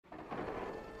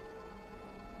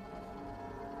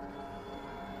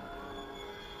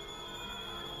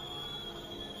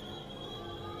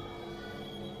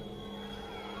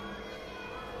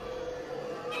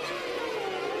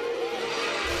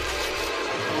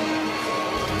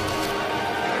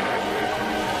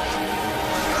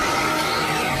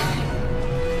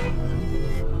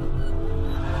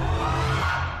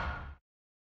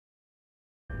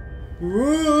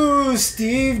Ooh,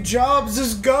 Steve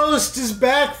Jobs' ghost is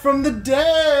back from the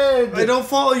dead! I don't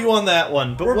follow you on that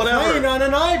one, but whatever. We're playing on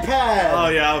an iPad! Oh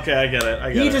yeah, okay, I get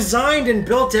it. He designed and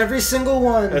built every single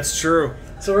one. That's true.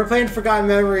 So we're playing Forgotten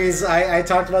Memories. I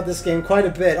talked about this game quite a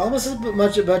bit, almost as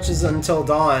much as Until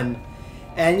Dawn.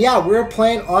 And yeah, we're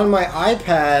playing on my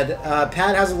iPad.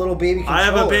 Pat has a little baby controller. I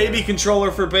have a baby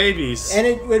controller for babies. And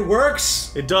it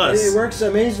works. It does. It works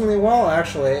amazingly well,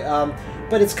 actually.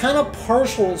 But it's kind of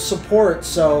partial support,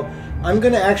 so I'm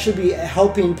going to actually be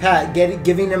helping Pat,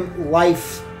 giving him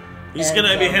life. He's going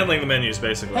to be handling the menus,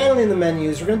 basically. Handling the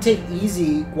menus. We're going to take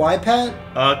easy. Why, Pat?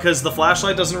 Because the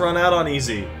flashlight doesn't run out on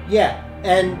easy. Yeah,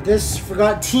 and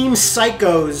Team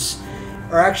Psychos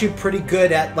are actually pretty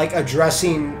good at like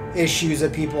addressing issues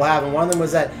that people have, and one of them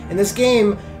was that in this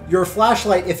game, your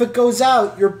flashlight, if it goes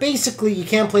out, you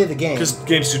can't play the game because the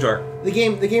game's too dark. The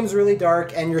game's really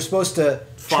dark, and you're supposed to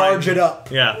charge it up.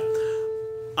 Yeah.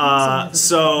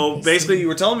 So basically, you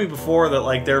were telling me before that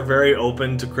like they're very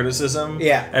open to criticism.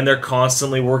 Yeah. And they're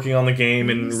constantly working on the game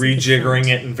and rejiggering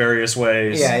it in various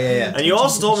ways. Yeah. And you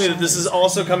also told me that this is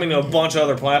also coming to a bunch of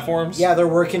other platforms. Yeah, they're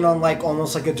working on like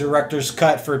almost like a director's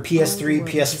cut for PS3,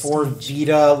 PS4,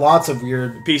 Vita, lots of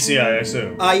weird. PC, I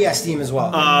assume. Yeah, Steam as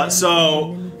well.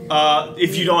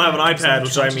 If you don't have an iPad,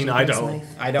 which I mean, I don't.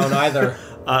 I don't either.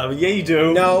 Yeah, you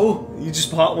do. No. You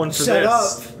just bought one for Shut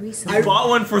this. up. I bought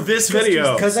one for this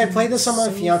video. Because I played this on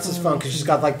my fiance's phone because she's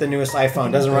got like the newest iPhone.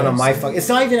 It doesn't run on my phone. It's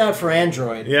not even out for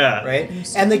Android. Yeah. Right?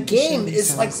 And the game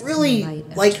is like really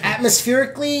like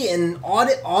atmospherically and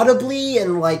audibly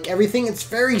and like everything. It's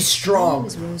very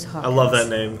strong. I love that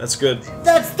name. That's good.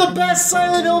 That's the best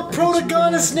Silent Hill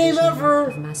protagonist name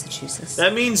ever.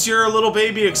 That means you're a little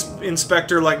baby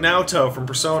inspector like Naoto from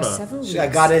Persona. I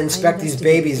gotta inspect these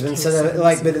babies instead of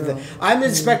like. I'm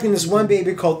inspecting this one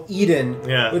baby called Eden,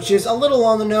 which is a little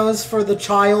on the nose for the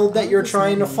child that you're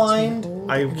trying to find.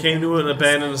 I came to an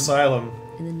abandoned asylum.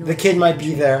 The kid might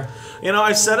be there. You know,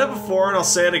 I've said it before and I'll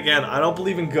say it again. I don't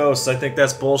believe in ghosts. I think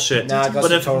that's bullshit. Nah,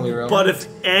 ghosts are totally real. But if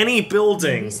any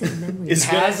building is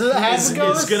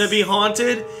gonna be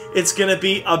haunted, it's gonna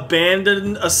be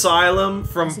abandoned asylum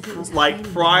from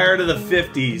like prior to the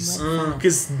 50s.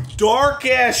 Because dark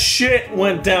ass shit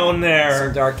went down there.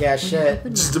 Some dark ass shit.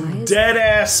 Just dead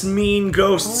ass mean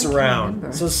ghosts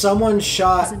around. So someone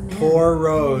shot poor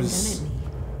Rose.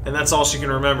 And that's all she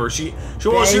can remember. She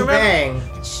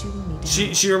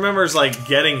remembers like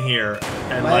getting here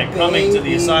and like coming to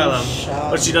the asylum,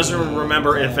 but she doesn't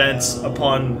remember events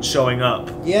upon showing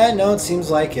up. Yeah, no, it seems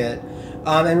like it.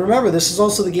 And remember, this is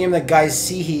also the game that Guy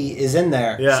Seehee is in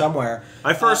there somewhere.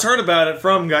 I first heard about it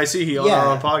from Guy Seehee on our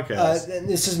own podcast.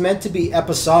 This is meant to be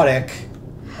episodic.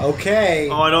 Okay.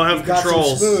 Oh, I don't have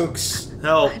controls. Got some spooks.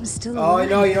 Help. Oh, I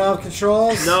know you don't have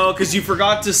controls? No, because you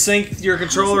forgot to sync your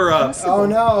controller up. Oh,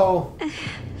 no.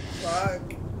 Fuck.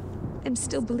 I'm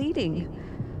still bleeding.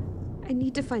 I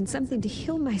need to find something to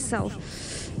heal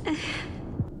myself.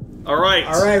 Alright.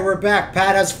 Alright, we're back.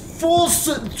 Pat has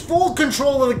full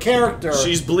control of the character.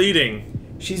 She's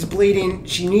bleeding. She's bleeding.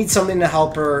 She needs something to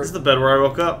help her. This is the bed where I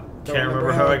woke up. Can't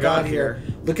remember how I got here.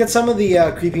 Look at some of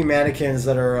the creepy mannequins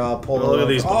that are pulled over. Look at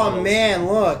these bottles. Oh man,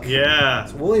 look. Yeah.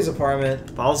 It's Woolie's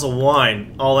apartment. Bottles of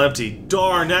wine, all empty.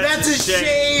 Darn, that's a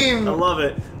shame. I love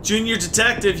it. Junior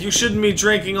detective, you shouldn't be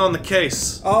drinking on the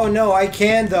case. Oh no, I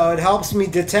can though. It helps me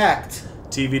detect.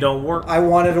 TV don't work. I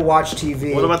wanted to watch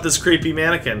TV. What about this creepy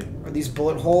mannequin? Are these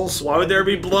bullet holes? Why would there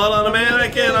be blood on a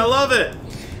mannequin? I love it.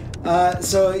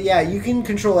 So yeah, you can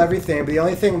control everything, but the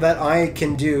only thing that I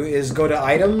can do is go to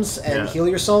items and heal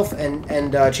yourself and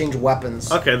change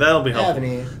weapons. Okay, that'll be helpful. Have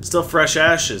any. Still fresh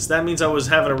ashes. That means I was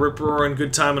having a rip-roaring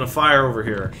good time in a fire over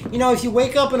here. You know, if you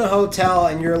wake up in a hotel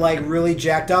and you're like really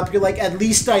jacked up, you're like, at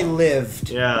least I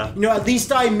lived. Yeah. You know, at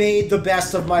least I made the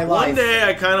best of my life. One day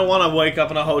I kind of want to wake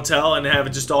up in a hotel and have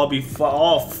it just all be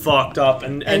all fucked up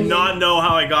and not know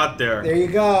how I got there. There you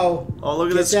go. Oh,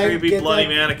 look at this creepy bloody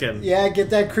mannequin. Yeah,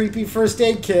 get that creepy first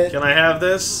aid kit. Can I have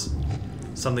this?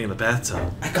 Something in the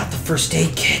bathtub. I got the first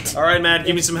aid kit. All right, Matt,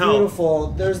 give me some help. Beautiful.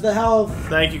 There's the health.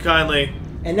 Thank you kindly.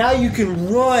 And now you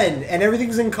can run, and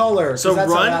everything's in color. So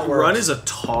run is a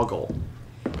toggle.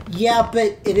 Yeah,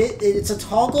 but it's a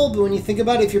toggle. But when you think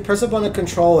about it, if you press up on a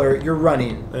controller, you're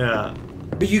running. Yeah.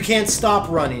 But you can't stop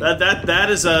running. That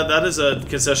is a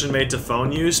concession made to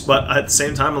phone use, but at the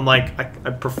same time, I'm like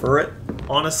I prefer it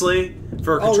honestly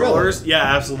for controllers. Really?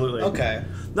 Yeah, absolutely. Okay.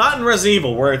 Not in Resident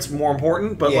Evil where it's more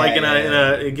important, but like in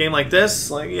a game like this,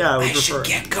 like I would prefer. Should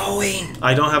get going.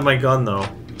 I don't have my gun though.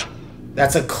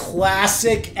 That's a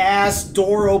classic-ass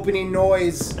door-opening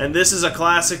noise. And this is a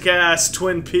classic-ass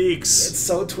Twin Peaks. It's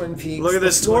so Twin Peaks. Look at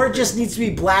this. The door just needs to be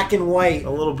black and white. A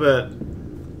little bit.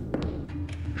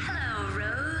 Hello,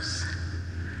 Rose.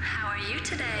 How are you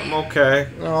today? I'm okay.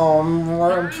 Oh,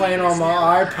 I'm playing on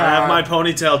my iPad. I have my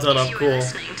ponytail done up If you cool. were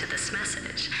listening to this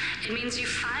message, it means you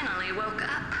finally woke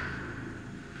up.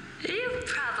 You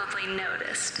probably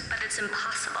noticed, but it's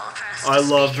impossible for us to I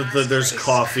love speak in that this there's place.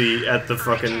 coffee at the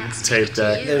fucking tape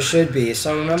deck. There should be.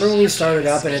 So remember when we started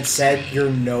up and it said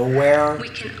you're nowhere?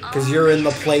 Because you're in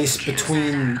the place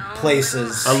between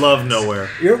places. I love nowhere.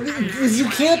 You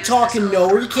can't talk in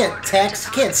nowhere. You can't text.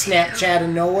 You can't Snapchat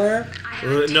in nowhere.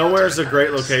 Nowhere is a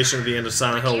great location at the end of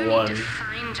Silent Hill 1.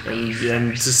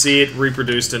 And to see it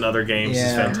reproduced in other games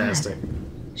is fantastic.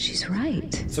 She's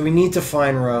right. So we need to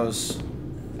find Rose.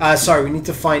 Sorry, we need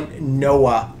to find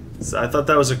Noah. So I thought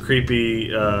that was a creepy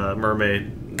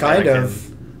mermaid. Kind mannequin,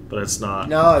 of. But it's not.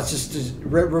 No, it's just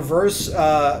reverse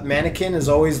mannequin is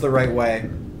always the right way.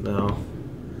 No.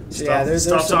 So Stop, there's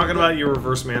stop some- talking about your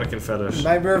reverse mannequin fetish.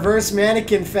 My reverse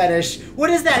mannequin fetish. What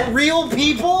is that? Real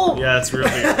people? Yeah, it's really.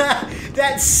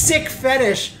 That sick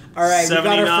fetish. All right,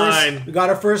 79. we got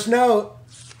our first note.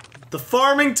 The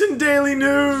Farmington Daily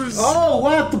News! Oh,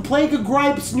 what? The Plague of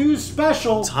Gripes news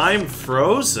special. Time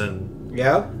frozen.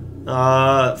 Yep.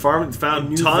 Found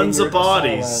New tons of vineyard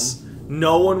bodies.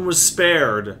 No one was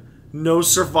spared. No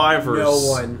survivors. No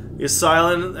one. The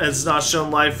asylum has not shown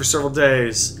life for several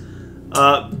days.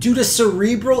 Due to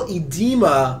cerebral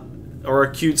edema. Or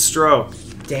acute stroke.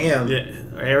 Damn.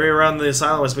 The area around the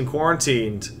asylum has been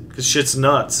quarantined. Because shit's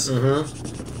nuts.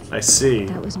 Mm-hmm. I see.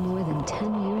 That was more than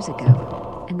 10 years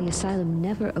ago, and the asylum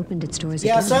never opened its doors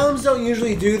Yeah, again. asylums don't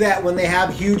usually do that when they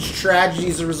have huge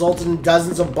tragedies that result in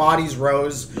dozens of bodies,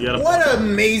 Rose. What an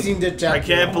amazing detective. I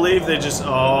can't believe they just...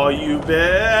 Oh, you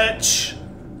bitch!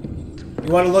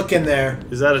 You want to look in there?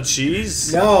 Is that a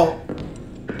cheese? No.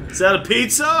 Is that a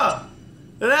pizza?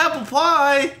 An apple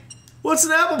pie? What's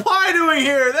an apple pie doing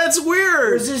here? That's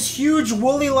weird! There's this huge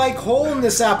woolly-like hole in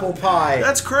this apple pie.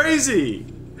 That's crazy!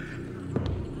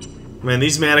 Man,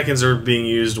 these mannequins are being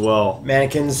used well.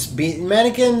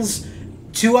 Mannequins,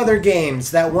 two other games.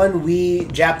 That one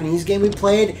Japanese game we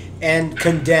played, and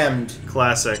Condemned.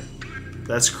 Classic.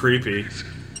 That's creepy.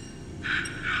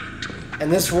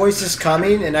 And this voice is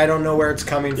coming, and I don't know where it's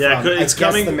coming from. It's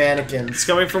coming. The mannequins. It's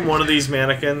coming from one of these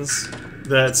mannequins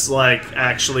that's like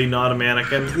actually not a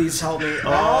mannequin. Please help me.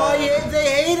 Oh, yeah, they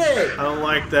hate it. I don't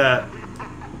like that.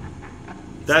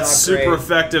 That's super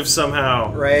effective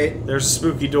somehow. Right? There's a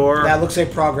spooky door. That looks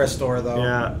like progress door, though.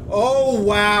 Yeah. Oh,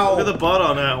 wow. Look at the butt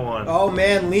on that one. Oh,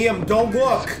 man, Liam, don't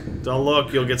look. Don't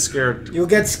look, you'll get scared. You'll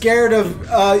get scared of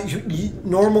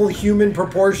normal human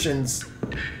proportions.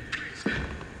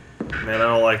 Man, I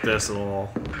don't like this at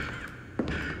all.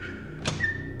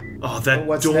 Oh, that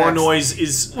What's door next? noise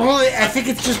is... Well, I think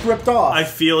it's just ripped off. I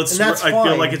feel it's. And that's I feel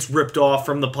fine. like it's ripped off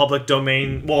from the public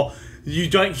domain. Well, you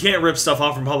can't rip stuff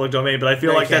off from public domain, but I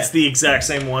feel like that's the exact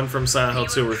same one from Silent Hill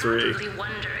 2 or 3. Probably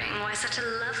wondering why such a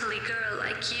lovely girl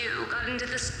like you got into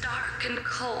this dark and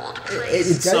cold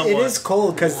place. It is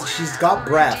cold because she's got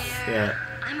breath. Yeah.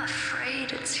 I'm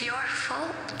afraid it's your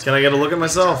fault. Can I get a look at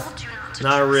myself? Told you not to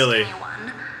Not trust really.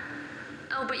 anyone.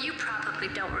 Oh, but you probably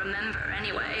don't remember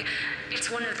anyway. It's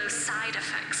one of those side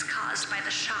effects caused by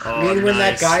the shot. Oh, I mean, when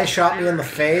that nice. guy shot me in the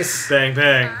face. Bang,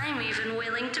 bang. I'm even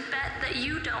willing to bet that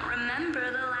you don't remember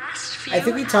the last few I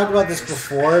think we talked about this hours.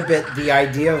 before, but the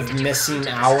idea of missing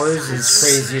hours is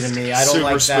crazy to me. I don't Super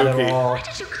like that spooky. at all. Why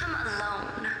did you come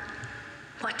alone?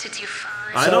 What did you find?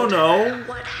 I don't know.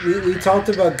 What We talked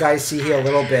about Guy Seehee a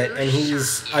little bit, and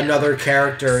he's another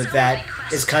character that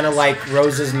is kind of like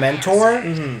Rose's mentor,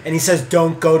 and he says,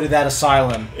 don't go to that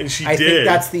asylum. And she I did. think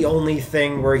that's the only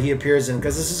thing where he appears in,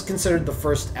 because this is considered the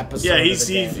first episode Yeah,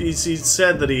 of he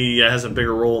said that he has a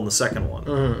bigger role in the second one.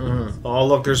 Oh,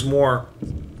 look, there's more.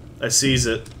 I sees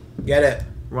it. Get it?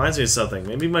 Reminds me of something.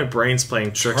 Maybe my brain's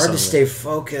playing tricks Hard on to me. stay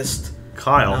focused.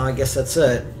 Kyle. No, I guess that's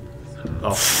it.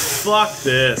 Oh, fuck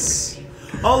this.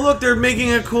 Oh, look, they're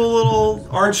making a cool little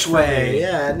archway.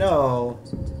 Yeah, no.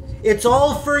 It's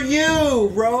all for you,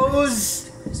 Rose!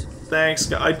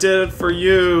 Thanks, I did it for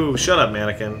you. Shut up,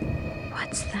 mannequin.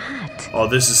 What's that? Oh,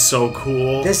 this is so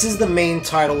cool. This is the main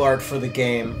title art for the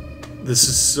game. This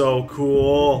is so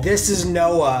cool. This is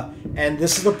Noah, and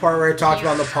this is the part where I talked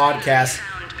about on the podcast.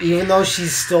 Even though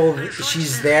she's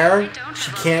there,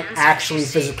 she can't actually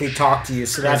physically talk to you,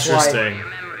 so that's Interesting. Your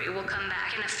memory will come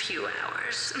back in a few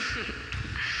hours.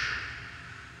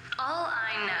 All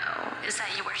I know is that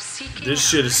you were seeking. This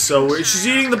shit is so weird. She's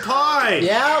eating the pie!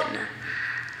 Yeah.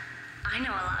 I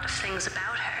know a lot of things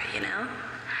about her, you know?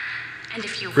 And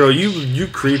if you Girl, wish, you I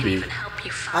can creepy. even help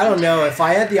you I don't find know. her. If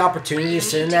I had the opportunity to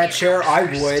sit in that chair, I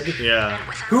would. Yeah. And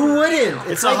without Who my wouldn't? help,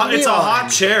 It's like it's a Leon. hot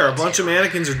chair. A bunch of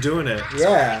mannequins are doing it. that's why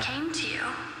Yeah. I came to you.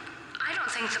 I don't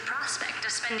think the prospect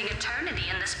of spending eternity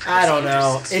in this place I don't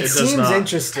know. interests It you. does seems not.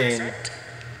 interesting. Does it?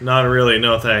 Not really.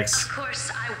 No thanks. Of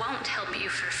course, I won't help you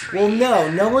for free.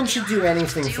 Well, no one should do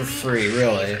anything for free,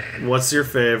 really. What's your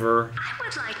favor? I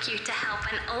would like you to help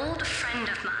an old friend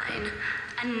of mine,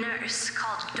 a nurse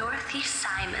called Dorothy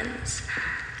Simons.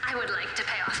 I would like to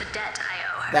pay off a debt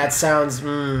I owe her. That sounds,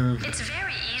 It's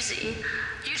very easy.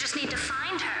 You just need to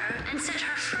find her and set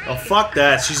her free. Oh, fuck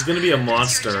that. She's gonna be a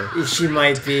monster. She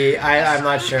might be. I'm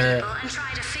not sure. And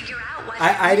try to figure out what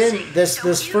I they're didn't. missing, This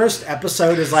don't you? first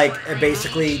episode is like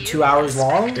basically 2 hours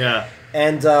long. Yeah.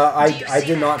 And I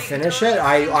did not finish it.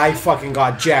 I fucking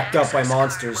got jacked up by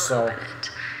monsters, so.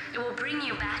 It will bring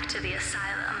you back to the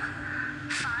asylum.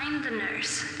 Find the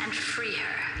nurse and free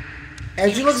her.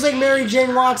 And she looks like Mary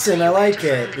Jane Watson. I like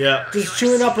it. Yeah. Just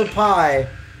chewing up her pie.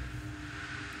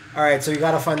 Alright, so you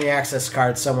gotta find the access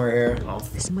card somewhere here. Oh,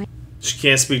 This might she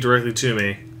can't speak directly to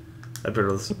me. I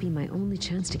better listen. be my only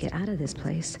chance to get out of this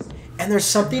place. And there's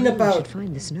something I should about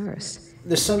find this nurse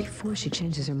there's before she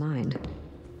changes her mind.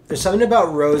 something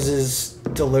about Rose's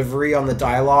delivery on the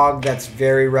dialogue that's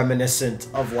very reminiscent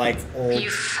of like old. You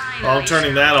finally Oh, I'm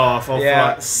turning that off. Oh,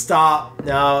 Yeah, fuck. stop.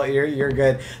 No, you're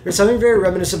good. There's something very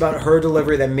reminiscent about her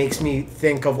delivery that makes me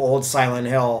think of old Silent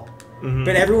Hill.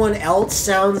 But everyone else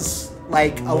sounds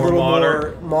like a More little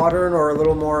modern. more modern or a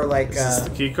little more like This is the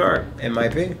key card. it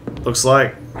might be. Looks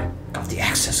like Of the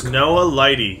access card. Noah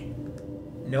Lighty,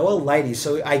 Noah Lighty.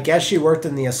 So I guess she worked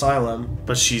in the asylum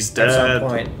but she's at some dead.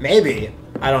 point. Maybe.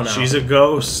 I don't know. She's a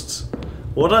ghost.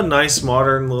 What a nice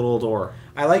modern little door.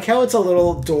 I like how it's a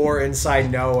little door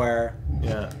inside nowhere.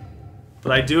 Yeah.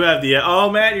 But I do have the... Oh,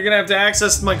 Matt, you're gonna have to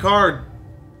access my card.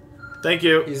 Thank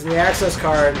you. Using the access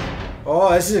card.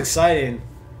 Oh, this is exciting.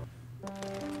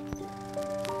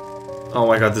 Oh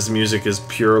my god, this music is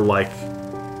pure, like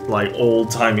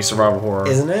old-timey survival horror.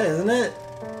 Isn't it? Isn't it?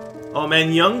 Oh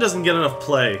man, Jung doesn't get enough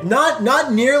play.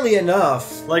 Not nearly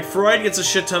enough. Like, Freud gets a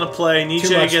shit ton of play,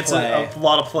 Nietzsche much gets play. a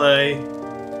lot of play.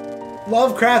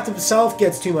 Lovecraft himself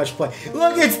gets too much play.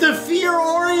 Look, it's the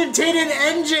fear-orientated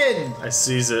engine! I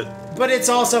seize it. But it's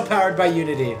also powered by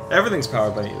Unity. Everything's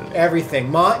powered by Unity.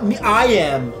 Everything. I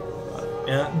am.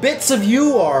 Yeah. Bits of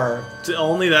you are.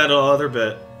 Only that other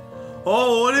bit.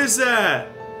 Oh, what is that?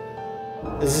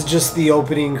 This is just the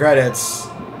opening credits.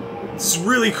 It's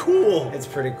really cool. It's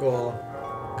pretty cool.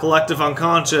 Collective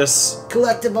unconscious.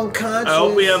 Collective unconscious. I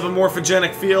hope we have a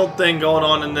morphogenic field thing going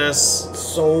on in this.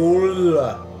 soul.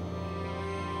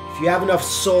 If you have enough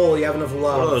soul, you have enough What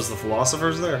love. are those, the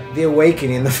philosophers there? The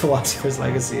Awakening, the Philosopher's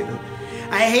Legacy.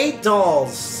 I hate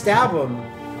dolls. Stab them.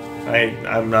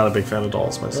 I'm not a big fan of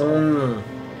dolls myself.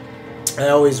 I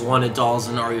always wanted dolls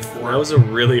in RE4. That was a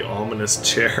really ominous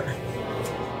chair.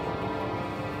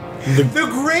 The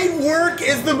great work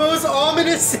is the most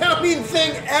ominous sounding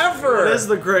thing ever. What is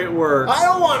the great word? I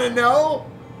don't want to know.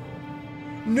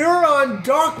 Neuron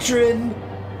doctrine.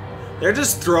 They're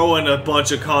just throwing a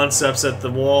bunch of concepts at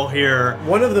the wall here.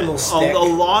 One of them will stick. A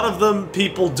lot of them,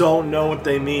 people don't know what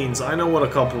they mean. I know what a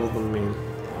couple of them mean.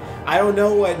 I don't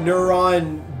know what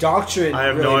neuron doctrine. I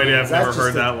have really no idea. means. I've That's never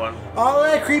heard just that one. Oh,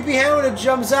 that creepy hand that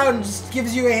jumps out and just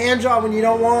gives you a hand job when you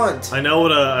don't want. I know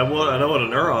what I know what a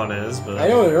neuron is, but I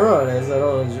know what a neuron is. I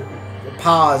don't know.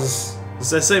 Pause.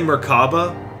 Does that say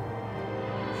Merkaba?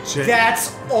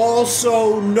 That's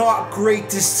also not great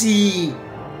to see.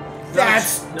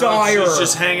 That's No, dire. She's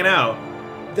just hanging out.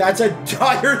 That's a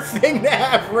dire thing to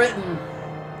have written.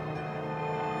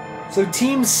 So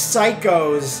Team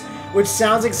Psychos, which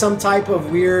sounds like some type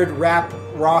of weird rap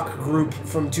rock group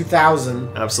from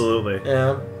 2000. Absolutely.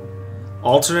 Yeah.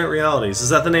 Alternate realities. Is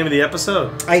that the name of the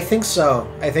episode? I think so.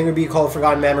 I think it would be called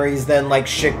Forgotten Memories, then like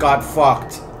Shit Got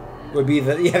Fucked. Would be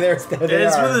the... Yeah, there they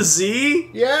It's are. with a Z?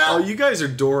 Yeah. Oh, you guys are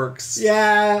dorks.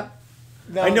 Yeah.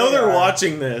 No, I know they they're are.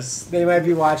 watching this. They might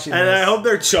be watching And this. I hope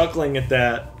they're chuckling at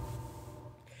that.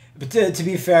 But to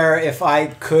be fair, if I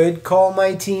could call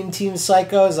my team Team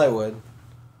Psychos, I would.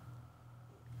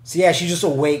 So yeah, she just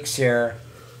awakes here.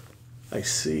 I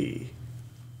see.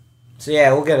 So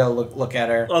yeah, we'll get a look at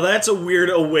her. Oh, that's a weird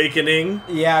awakening.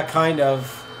 Yeah, kind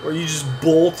of. Where you just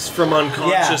bolt from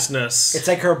unconsciousness. It's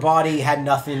like her body had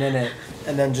nothing in it,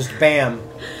 and then just bam.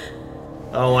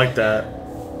 I don't like that.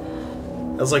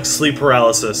 That's like sleep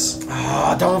paralysis.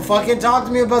 Oh, don't fucking talk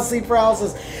to me about sleep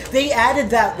paralysis. They added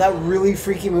that really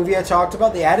freaky movie I talked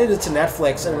about. They added it to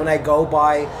Netflix, and when I go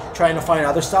by trying to find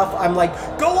other stuff, I'm like,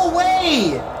 go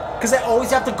away! Because I always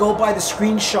have to go by the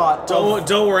screenshot.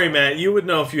 Don't worry, Matt. You would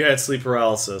know if you had sleep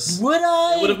paralysis. Would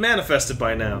I? It would have manifested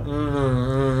by now.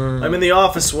 I'm in the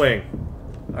office wing.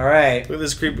 Alright. Look at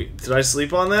this creepy... Did I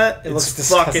sleep on that? It looks it's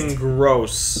disgusting. fucking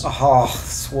gross. Oh,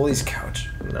 Swooley's couch.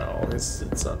 No, it's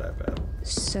not that bad.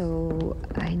 So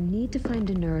I need to find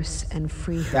a nurse and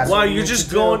free her. Wow, you're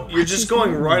just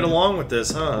going right along with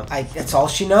this, huh? That's all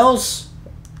she knows.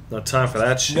 No time for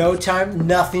that shit. No time,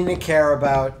 nothing to care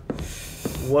about.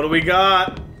 What do we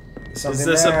got? Something Is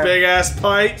this there. a big ass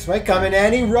pipe? This might come in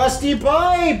handy. Rusty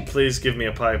pipe! Please give me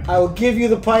a pipe. I will give you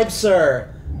the pipe,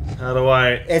 sir. How do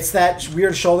I... It's that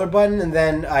weird shoulder button, and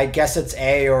then I guess it's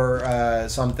A or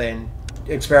something.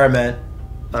 Experiment.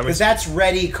 Because that's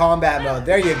ready combat mode.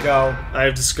 There you go. I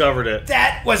have discovered it.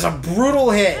 That was a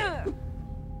brutal hit.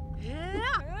 Yeah,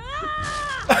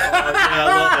 I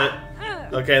love it.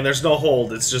 Okay, and there's no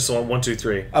hold. It's just on 1, 2,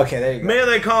 3. Okay, there you go.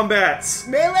 Melee combats.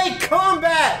 Melee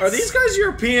combat. Are these guys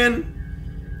European?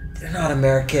 They're not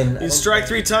American. You strike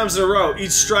 3 times in a row.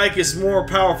 Each strike is more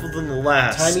powerful than the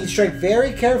last. Time each strike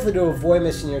very carefully to avoid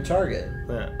missing your target.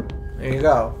 Yeah. There you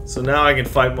go. So now I can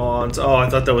fight mons. Oh, I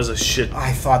thought that was a shit.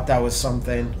 I thought that was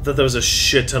something. I thought that was a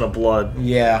shit ton of blood.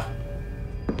 Yeah.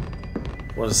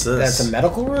 What is this? That's a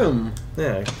medical room.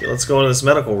 Yeah, let's go into this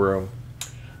medical room.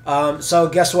 So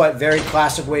guess what? Very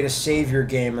classic way to save your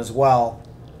game as well.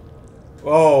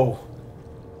 Oh.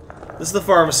 This is the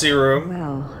pharmacy room.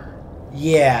 Well,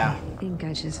 yeah. I think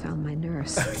I just found my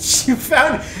nurse. You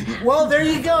found... Well, there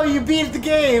you go. You beat the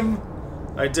game.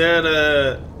 I did,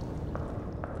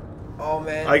 Oh,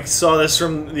 man. I saw this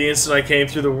from the instant I came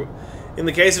through the... In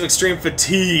the case of extreme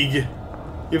fatigue,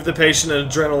 give the patient an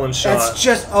adrenaline shot. That's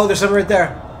just... Oh, there's something right there.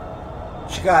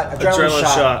 She got adrenaline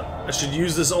shot. I should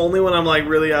use this only when I'm, like,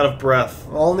 really out of breath.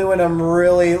 Only when I'm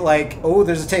really, like... Oh,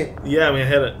 there's a tape. Yeah, I'm gonna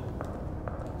hit it.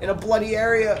 In a bloody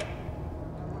area.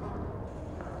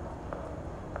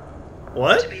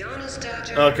 What? To be honest,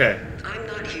 Doctor, Okay. I'm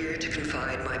not here to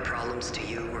confide my problems to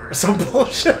you or Some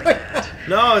bullshit like that.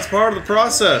 No, it's part of the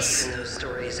process. even those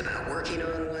stories about working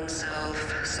on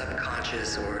oneself,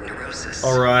 subconscious or neurosis.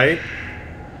 Alright.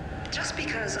 Just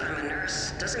because I'm a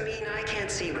nurse doesn't mean I can't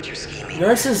see what you're scheming.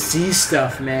 Nurses see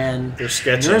stuff, man. They're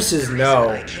sketching. Nurses The reason know.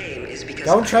 I came is because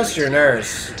Don't I trust your like to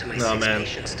nurse. listen to my No, six man.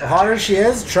 patients, The Doctor. hotter she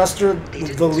is, trust her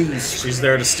the least. She's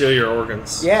there to steal your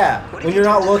organs. Yeah, when you're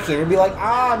not looking, it'd be like,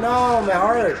 ah, no, my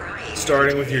heart. Crying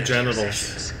Starting with your after the genitals.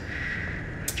 sessions.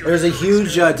 There's a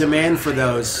huge demand for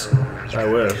those. I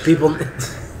wish. People...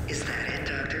 Is that it,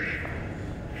 Doctor?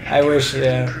 I wish,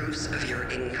 yeah. Proofs of your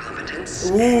incompetence.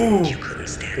 Ooh. You couldn't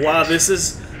stand Wow, it. this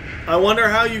is... I wonder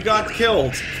how you got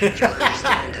killed. You'll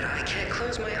understand that I can't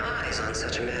close my eyes on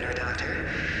such a matter, Doctor.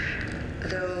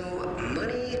 Though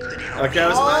money could help. Okay, I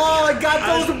was... Oh, I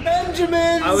got those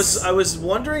Benjamins! I was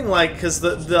wondering, like, because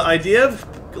the idea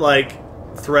of, like,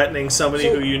 threatening somebody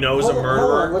who you know is a hold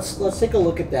murderer... on. Let's take a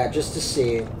look at that just to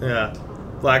see. Yeah.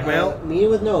 Blackmail? Meeting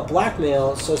with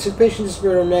blackmail. So 6 patients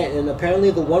disappeared overnight, and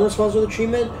apparently the one responsible for the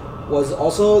treatment was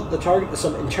also the target of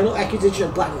some internal accusation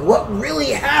of blackmail. What really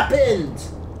happened?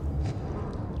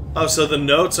 Oh, so the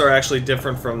notes are actually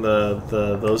different from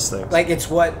those things. Like it's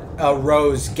what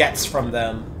Rose gets from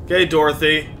them. Okay,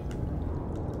 Dorothy.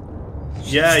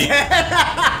 Yeah,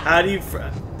 how do you...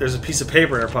 There's a piece of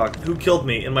paper in her pocket. Who killed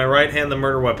me? In my right hand, the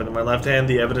murder weapon. In my left hand,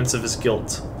 the evidence of his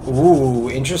guilt. Ooh,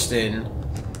 interesting.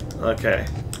 Okay.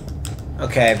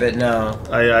 Okay, but no.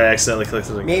 I accidentally clicked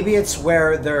it again. Maybe it's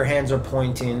where their hands are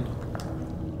pointing.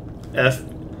 F.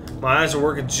 My eyes are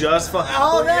working just fine.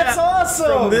 Oh, that's awesome!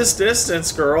 From this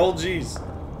distance, girl. Jeez.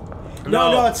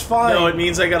 No, it's fine. No, it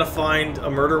means I gotta find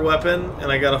a murder weapon,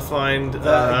 and I gotta find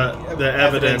the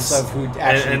evidence of who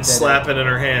actually and did slap it. it in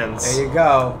her hands. There you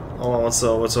go. Hold on,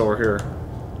 what's over here?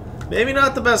 Maybe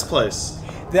not the best place.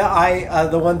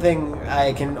 The one thing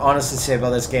I can honestly say about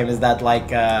this game is that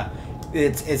like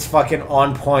it's fucking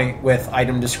on point with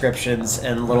item descriptions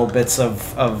and little bits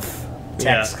of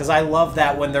text because I love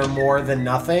that when they're more than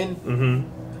nothing.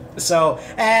 Mm-hmm. So,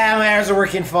 my eyes are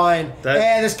working fine.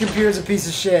 This computer's a piece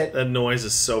of shit. That noise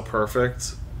is so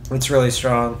perfect. It's really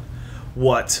strong.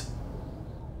 What?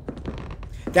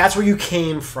 That's where you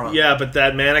came from. Yeah, but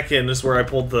that mannequin is where I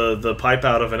pulled the pipe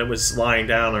out of, and it was lying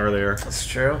down earlier. That's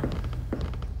true.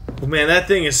 Oh, man, that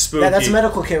thing is spooky. Yeah, that's a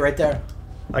medical kit right there.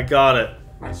 I got it.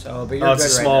 So, but you're it's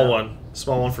good a small right now. one.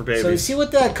 Small one for babies. So you see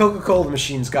what that Coca-Cola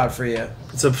machine's got for you?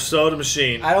 It's a soda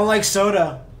machine. I don't like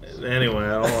soda. Anyway,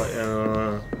 I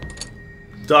don't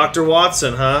like... Dr.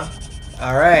 Watson, huh?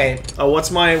 All right. Oh,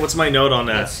 what's my note on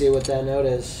that? Let's see what that note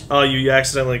is. Oh, you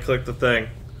accidentally clicked the thing.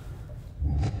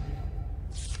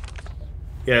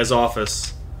 Yeah, his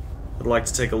office. I'd like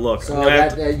to take a look.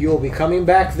 So you'll be coming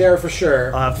back there for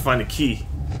sure. I'll have to find a key.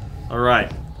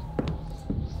 Alright.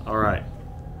 Alright.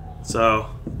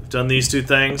 So, we've done these two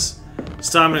things.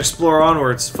 It's time to explore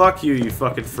onwards. Fuck you, you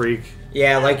fucking freak.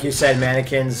 Yeah, like you said,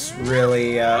 Mannequins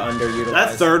really underutilized.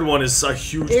 That third one is a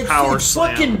huge power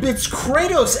slam. It's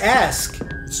Kratos-esque.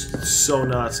 It's so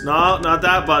nuts. No, not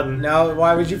that button. No,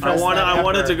 why would you press that? I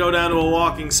wanted to go down to a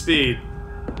walking speed.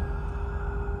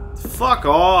 Fuck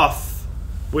off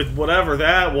with whatever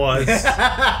that was.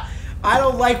 I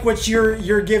don't like what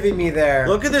you're giving me there.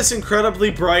 Look at this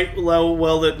incredibly bright,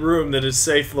 well-lit room that is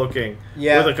safe looking.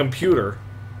 Yeah. With a computer.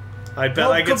 I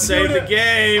bet I could save the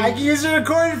game. I can use it to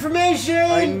record information.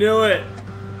 I knew it.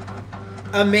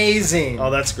 Amazing.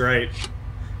 Oh, that's great.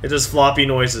 It does floppy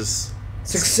noises.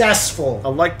 Successful. I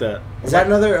like that. Is that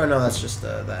another? Oh no, that's just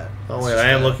that. Oh wait,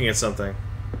 I am looking at something.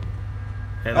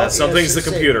 And that something's the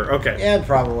computer. Okay. Yeah,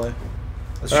 probably.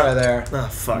 Let's try there. Oh,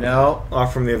 fuck. No.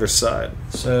 Off from the other side.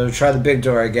 So try the big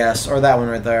door, I guess. Or that one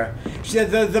right there.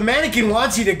 The mannequin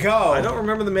wants you to go. I don't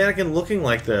remember the mannequin looking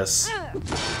like this.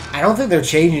 I don't think they're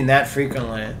changing that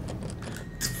frequently.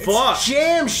 Fuck. It's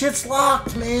jammed. Shit's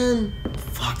locked, man.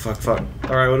 Fuck.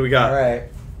 Alright, what do we got? Alright.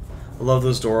 I love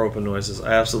those door open noises.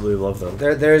 I absolutely love them.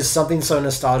 There's something so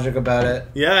nostalgic about it.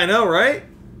 Yeah, I know, right?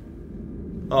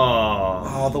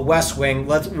 Oh, the West Wing.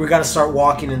 We gotta start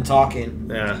walking and talking.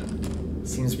 Yeah.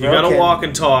 Seems broken. You gotta walk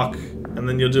and talk, and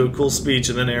then you'll do a cool speech,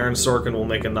 and then Aaron Sorkin will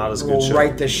make a not as good show. We'll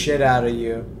write the shit out of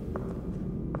you.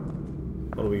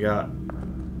 What do we got?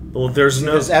 Well, there's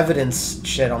evidence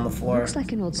shit on the floor. Looks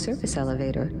like an old service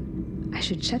elevator. I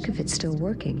should check if it's still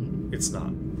working. It's not.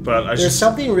 But There's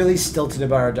something really stilted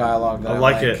about our dialogue that I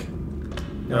like it.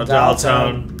 No dial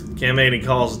tone. Can't make any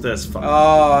calls with this. Fuck.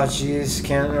 Oh, jeez.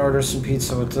 Can't order some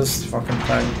pizza with this fucking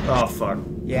thing. Oh, fuck.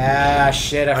 Yeah,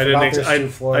 shit. I forgot there's 2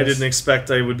 floors. I didn't expect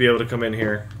I would be able to come in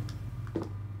here.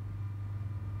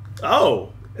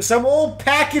 Oh! Some old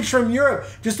package from Europe.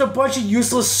 Just a bunch of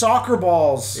useless soccer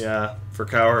balls. Yeah, for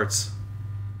cowards.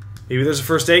 Maybe there's a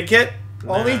first aid kit?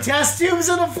 Only test tubes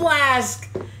and a flask.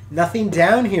 Nothing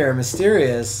down here.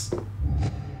 Mysterious.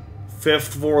 5th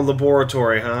floor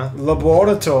laboratory, huh?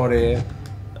 Laboratory.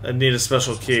 I need a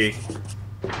special key.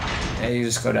 Yeah, you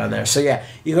just go down there. So yeah,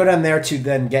 you go down there to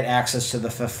then get access to the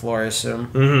 5th floor, I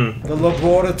assume. Mm-hmm. The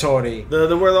laboratory.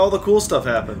 Where all the cool stuff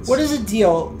happens. What is the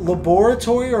deal?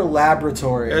 Laboratory or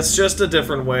laboratory? It's just a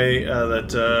different way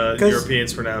that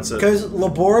Europeans pronounce it. Because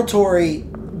laboratory,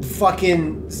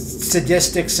 fucking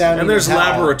sadistic sounding. And there's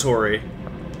laboratory.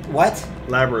 What?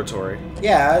 Laboratory.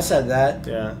 Yeah, I said that.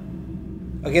 Yeah.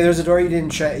 Okay, there's a door you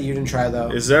didn't try. You didn't try though.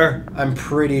 Is there? I'm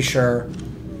pretty sure.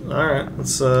 All right,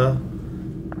 let's.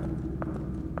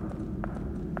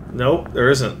 Nope, there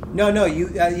isn't. No, you.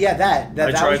 Yeah, that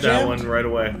I tried was that jammed? one right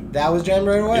away. That was jammed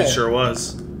right away. It sure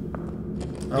was.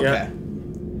 Okay. Yeah.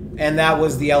 And that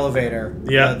was the elevator.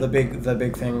 Yeah. The big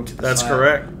thing to the That's side.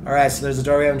 correct. All right, so there's a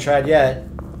door we haven't tried yet.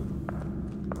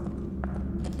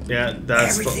 Yeah,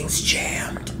 that's. Everything's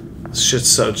jammed. Shit's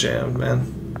so jammed,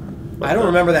 man. I don't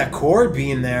remember that cord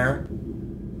being there.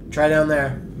 Try down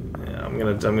there. Yeah, I'm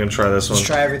gonna try this one. Just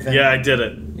try everything. Yeah, I did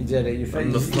it. You did it. You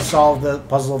solved the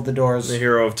puzzle of the doors. The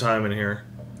hero of time in here.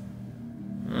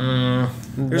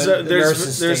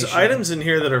 There's items in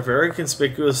here that are very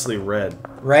conspicuously red.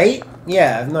 Right?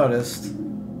 Yeah, I've noticed.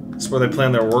 It's where they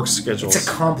plan their work schedules. It's a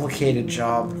complicated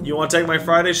job. You want to take my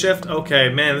Friday shift? Okay,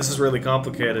 man, this is really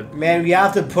complicated. Man, we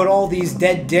have to put all these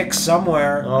dead dicks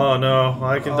somewhere. Oh no,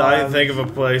 I didn't think of a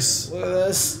place. Look at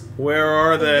this. Where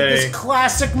are they? This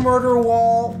classic murder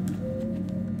wall.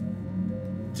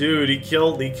 Dude, he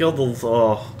killed the.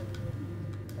 Oh,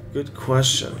 good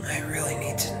question. I really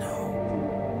need to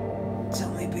know.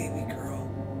 Tell me, baby girl,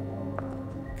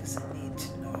 because I need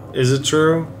to know. Is it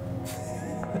true?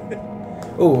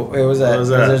 Oh, wait, what was that? What was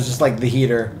that? It was just like the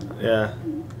heater. Yeah.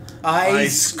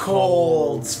 Ice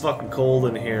cold. It's fucking cold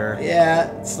in here. Yeah,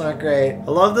 it's not great.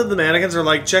 I love that the mannequins are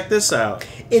like, check this out.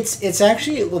 It's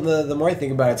actually, the more I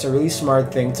think about it, it's a really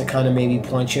smart thing to kind of maybe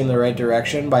point you in the right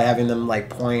direction by having them like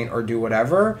point or do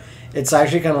whatever. It's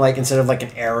actually kind of like, instead of like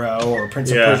an arrow or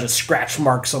Prince of Persia scratch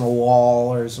marks on a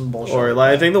wall or some bullshit. Or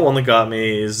like, I think the one that got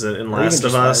me is in Last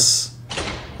of Us.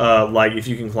 Like, if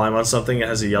you can climb on something, it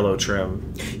has a yellow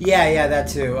trim. Yeah, that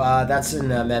too. That's in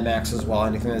Mad Max as well.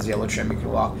 Anything that has yellow trim, you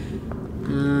can walk.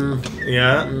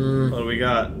 Yeah? What do we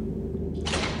got?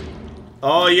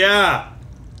 Oh, yeah!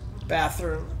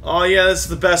 Bathroom. Oh, yeah, this is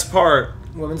the best part.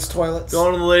 Women's toilets.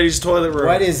 Going to the ladies' toilet room.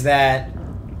 What is that?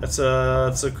 That's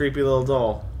a creepy little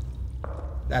doll.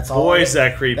 That's all. Boy, is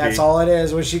that creepy. That's all it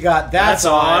is. What she got? That's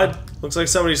odd. Looks like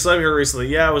somebody slept here recently.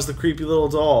 Yeah, it was the creepy little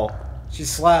doll. She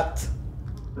slept.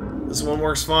 This one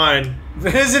works fine.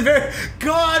 Is it very...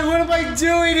 God, what am I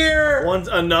doing here?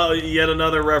 Yet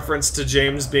another reference to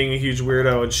James being a huge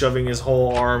weirdo and shoving his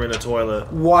whole arm in a toilet.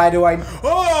 Why do I...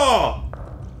 Oh!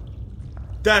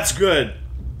 That's good.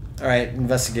 Alright,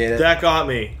 investigate it. That got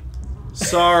me.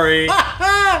 Sorry.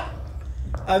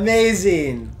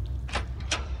 Amazing.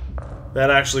 That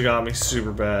actually got me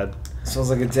super bad. Smells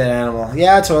like a dead animal.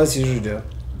 Yeah, toilets usually do.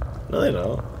 No, they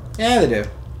don't. Yeah, they do.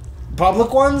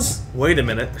 Public ones? Wait a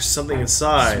minute, there's something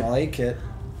inside. Small aid kit.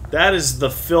 That is the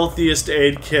filthiest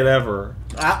aid kit ever.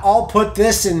 I'll put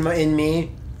this in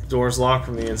me. Door's locked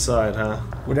from the inside, huh?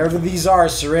 Whatever these are,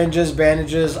 syringes,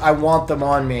 bandages, I want them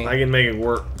on me. I can make it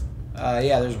work.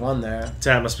 Yeah, there's one there.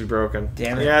 Tap must be broken.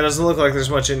 Damn it. Yeah, it doesn't look like there's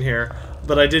much in here.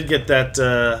 But I did get that,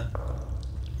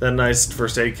 that nice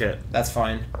first aid kit. That's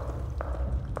fine.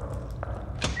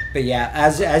 But yeah,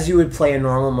 as you would play in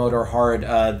normal mode or hard,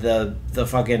 the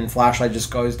fucking flashlight just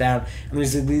goes down, and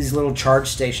there's these little charge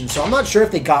stations. So I'm not sure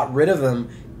if they got rid of them,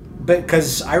 but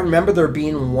because I remember there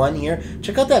being one here.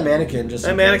 Check out that mannequin. Just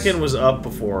that mannequin was up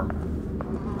before.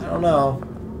 I don't know.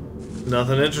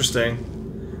 Nothing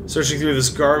interesting. Searching through this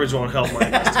garbage won't help my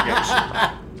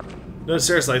investigation. No,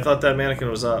 seriously, I thought that mannequin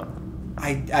was up.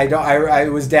 I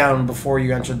was down before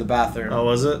you entered the bathroom. Oh,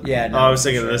 was it? Yeah. No, I was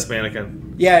thinking of this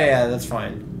mannequin. Yeah, that's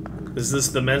fine. Is this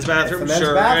the men's bathroom? It's the men's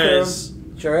sure bathroom. is.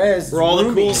 Sure is. Where all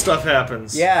the cool stuff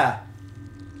happens. Yeah.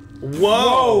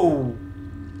 Whoa!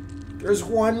 There's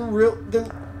one real...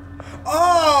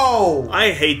 Oh!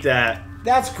 I hate that.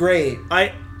 That's great.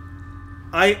 That's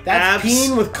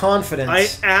peeing with confidence.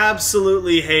 I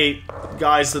absolutely hate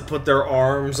guys that put their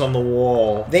arms on the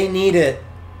wall. They need it.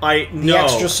 The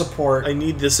extra support. I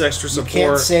need this extra support. You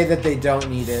can't say that they don't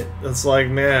need it. It's like,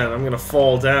 man, I'm gonna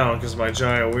fall down because of my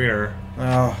giant wiener.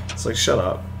 Oh. It's like, shut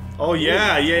up. Oh,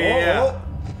 yeah.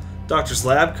 Doctor's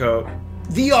lab coat.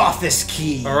 The office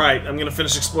key. Alright, I'm gonna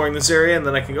finish exploring this area and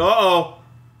then I can go. Uh-oh!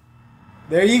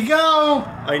 There you go!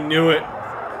 I knew it.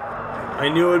 I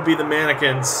knew it would be the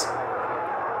mannequins.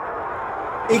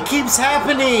 It keeps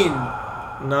happening!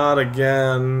 Not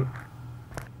again.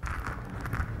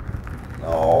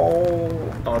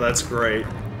 Oh. Oh, that's great.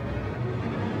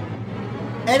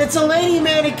 And it's a lady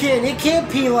mannequin! It can't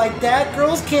pee like that!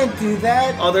 Girls can't do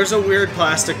that! Oh, there's a weird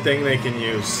plastic thing they can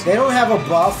use. They don't have a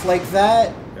buff like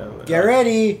that. Yeah, get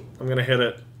ready. I'm gonna hit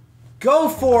it. Go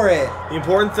for it! The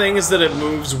important thing is that it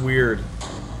moves weird.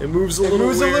 It moves a little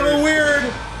weird.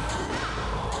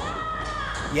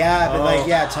 Yeah, but like,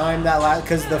 yeah, time that last...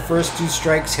 Because the first two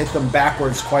strikes hit them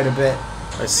backwards quite a bit.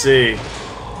 I see.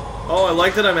 Oh, I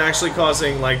like that I'm actually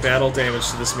causing, like, battle damage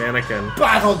to this mannequin.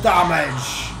 Battle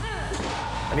damage!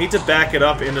 I need to back it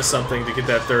up into something to get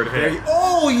that third hit.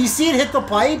 You see it hit the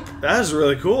pipe? That is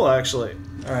really cool, actually.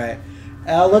 Alright.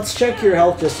 Let's check your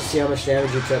health just to see how much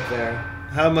damage you took there.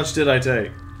 How much did I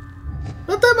take?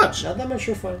 Not that much. Not that much,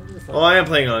 you're fine. Oh, I am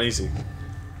playing on easy.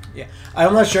 Yeah.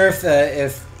 I'm not sure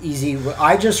if easy...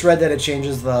 I just read that it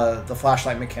changes the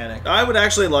flashlight mechanic. I would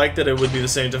actually like that it would be the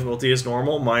same difficulty as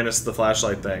normal, minus the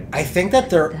flashlight thing. I think that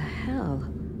they're... What the hell?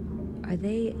 Are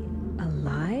they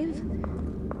alive?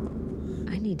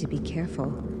 I need to be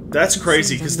careful. That's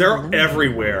crazy, because they're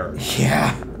everywhere.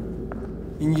 Yeah.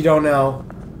 And you don't know.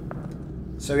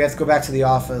 So we have to go back to the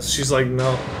office. She's like,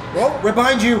 no. Oh, right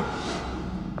behind you!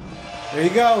 There you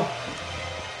go.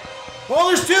 Oh,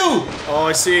 there's two! Oh,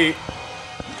 I see.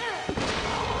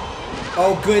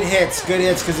 Oh, good hits,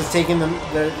 because it's taking them.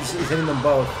 It's hitting them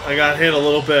both. I got hit a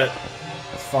little bit.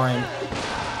 It's fine.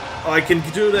 I can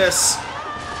do this.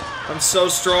 I'm so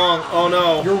strong. Oh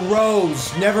no. You're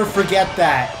Rose. Never forget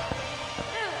that.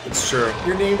 It's true.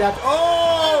 You're named after.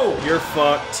 Oh! You're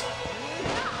fucked.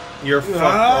 You're fucked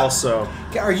also.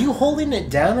 Are you holding it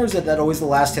down, or is it that always the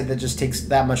last hit that just takes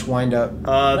that much wind up?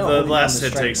 The last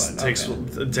hit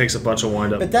takes a bunch of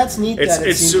wind up. But that's neat.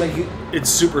 It's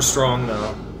super strong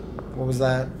though. What was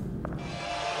that?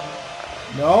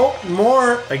 No,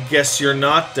 more. I guess you're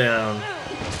not down.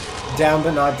 Down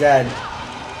but not dead.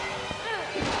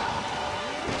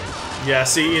 Yeah,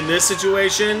 see, in this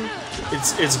situation,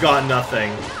 it's got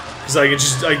nothing, because I could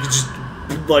just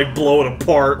like blow it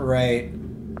apart. Right.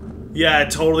 Yeah,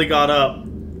 it totally got up.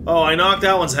 Oh, I knocked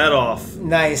that one's head off.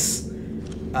 Nice.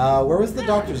 Where was the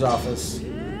doctor's office?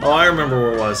 Oh, I remember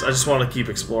where it was. I just want to keep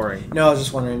exploring. No, I was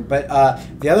just wondering. But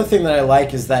the other thing that I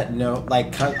like is that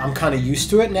I'm kind of used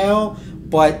to it now.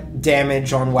 But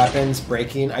damage on weapons,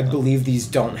 breaking, I believe these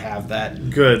don't have that.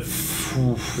 Good.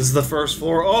 This is the first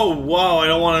floor. Oh, wow! I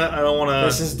don't want to.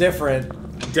 This is different.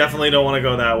 Definitely don't want to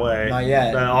go that way. Not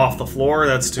yet. Off the floor.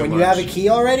 That's too much. When you have a key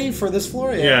already for this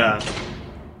floor, yeah.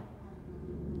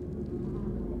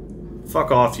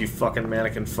 Fuck off, you fucking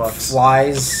mannequin fucks.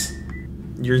 Flies.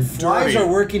 You're Flies dirty. are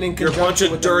working in You're a bunch conjunction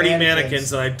of with the dirty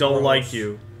mannequins, and I don't Gross. like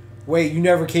you. Wait, you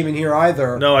never came in here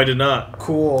either. No, I did not.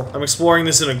 Cool. I'm exploring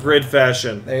this in a grid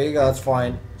fashion. There you go, that's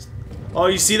fine. Oh,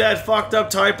 you see that fucked up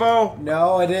typo?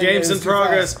 No, I didn't. Games It in was too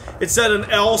progress. fast. It said an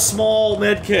L small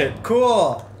medkit.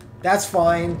 Cool. That's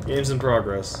fine. Games in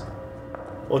progress.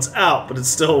 Well, it's out, but it's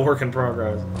still a work in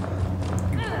progress.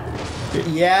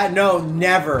 Yeah, no,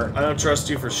 never. I don't trust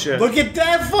you for shit. Look at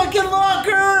that fucking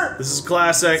locker! This is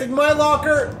classic. It's like my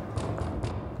locker.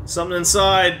 Something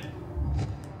inside.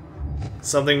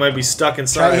 Something might be stuck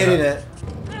inside. Try hitting it.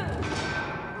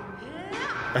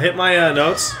 I hit my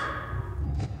notes.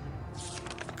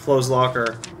 Close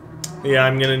locker. Yeah,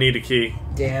 I'm gonna need a key.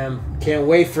 Damn, can't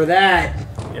wait for that.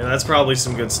 Yeah, that's probably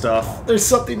some good stuff. There's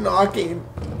something knocking.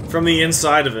 From the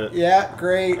inside of it. Yeah,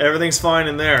 great. Everything's fine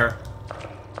in there.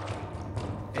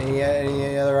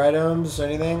 Any other items?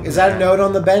 Anything? Is that a note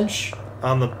on the bench?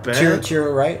 On the bench? To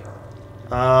your right?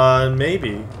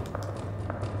 Maybe.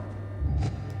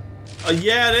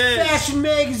 Yeah, it is. Fashion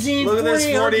magazine. Look at this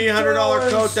 $4,800 $4,800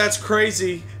 coat. That's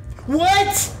crazy.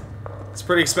 What? It's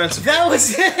pretty expensive. That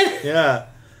was it? Yeah.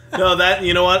 No, that,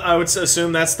 you know what? I would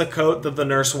assume that's the coat that the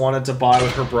nurse wanted to buy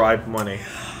with her bribe money.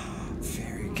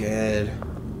 Very good.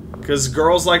 Because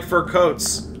girls like fur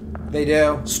coats. They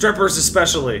do. Strippers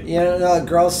especially. You know,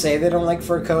 girls say they don't like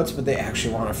fur coats, but they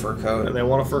actually want a fur coat. And they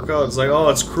want a fur coat. It's like, oh,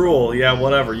 it's cruel. Yeah,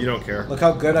 whatever. You don't care. Look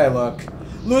how good I look.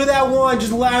 Look at that one,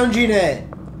 just lounging it.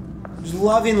 Just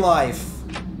loving life.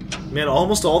 Man,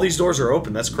 almost all these doors are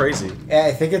open. That's crazy. Yeah,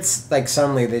 I think it's like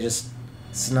suddenly they just...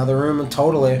 It's another room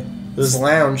totally. This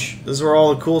lounge. This is where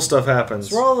all the cool stuff happens.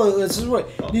 This is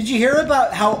what. Did you hear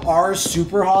about how our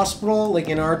super hospital, like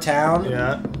in our town,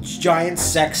 Yeah. giant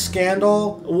sex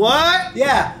scandal? What?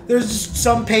 Yeah, there's just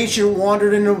some patient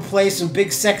wandered into a place and big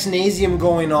sexnasium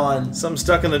going on. Something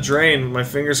stuck in the drain. My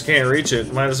fingers can't reach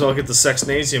it. Might as well get the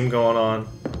sexnasium going on.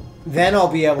 Then I'll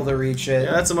be able to reach it.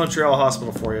 Yeah, that's a Montreal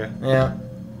hospital for you. Yeah.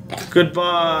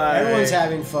 Goodbye. Everyone's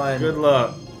having fun. Good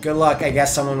luck. Good luck. I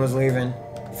guess someone was leaving.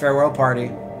 Farewell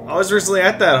party. I was recently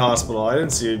at that hospital. I didn't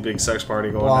see a big sex party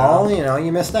going Well, down. you know,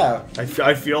 you missed out.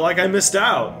 I feel like I missed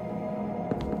out.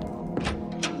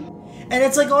 And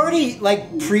it's like already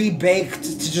like pre-baked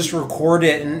to just record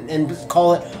it and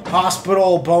call it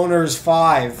Hospital Boners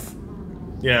 5.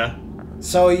 Yeah.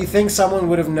 So you think someone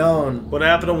would have known. What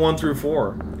happened to 1 through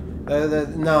 4?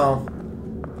 No.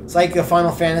 It's like the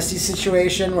Final Fantasy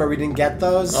situation where we didn't get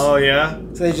those. Oh, yeah?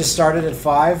 So they just started at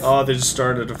 5. Oh, they just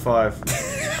started at 5.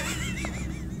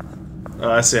 Oh,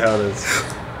 I see how it is.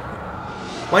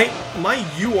 My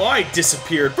UI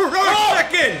disappeared for a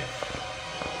second!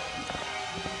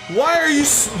 Why are you...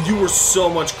 You were so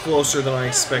much closer than I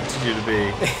expected you to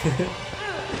be.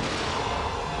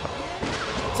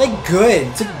 It's like good.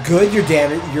 It's like good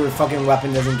your fucking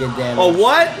weapon doesn't get damaged. Oh,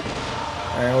 what?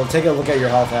 Alright, we'll take a look at your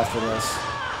health after this.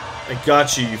 I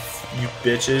got you, you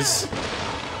bitches.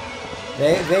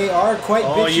 They are quite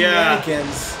bitchy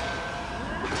mannequins.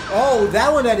 Oh,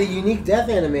 that one had a unique death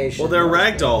animation. Well, they're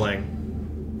ragdolling.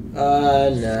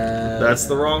 No. That's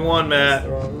the wrong one, Matt. That's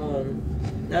the wrong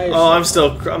one. Now you're Oh, I'm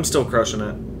still crushing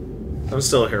it. I'm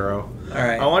still a hero.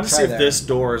 Alright. I want to see if there. this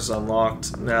door is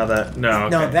unlocked now that... No, okay.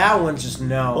 No, that one's just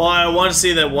no. Well, I want to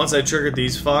see that once I triggered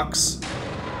these fucks...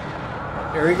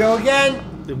 Here we go again.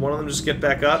 Did one of them just get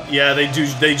back up? Yeah, they do.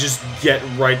 They just get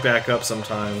right back up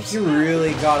sometimes. You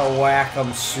really gotta whack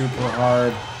them super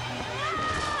hard.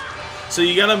 So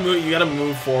you gotta move. You gotta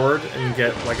move forward and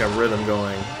get like a rhythm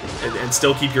going, and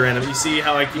still keep your enemy. You see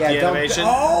how I keep the animation?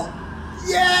 Oh,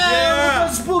 yeah! Look how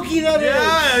spooky that is.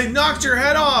 Yeah, it knocked your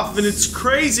head off, and it's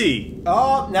crazy.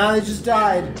 Oh, now they just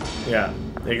died. Yeah,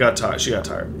 they got tired. She got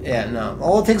tired. Yeah, no.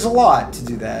 Oh, it takes a lot to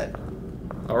do that.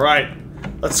 All right,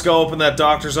 let's go open that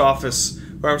doctor's office.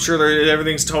 Where I'm sure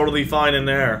everything's totally fine in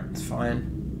there. It's fine.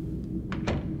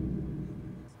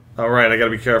 Alright, I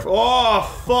gotta be careful. Oh,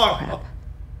 fuck!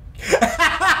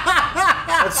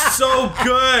 That's so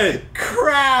good!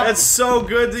 Crap! That's so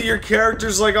good that your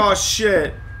character's like, oh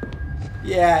shit.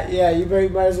 Yeah, you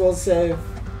might as well save.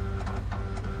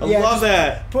 I love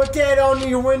that. Put that on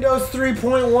your Windows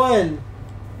 3.1.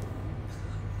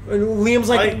 And Liam's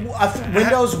like,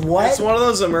 Windows what? It's one of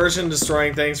those immersion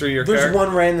destroying things where your There's character...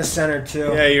 one right in the center,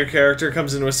 too. Yeah, your character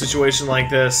comes into a situation like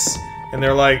this, and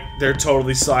they're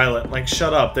totally silent. Like,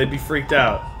 shut up. They'd be freaked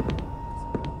out.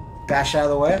 Bash out of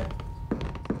the way.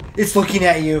 It's looking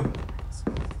at you.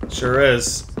 Sure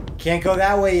is. Can't go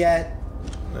that way yet.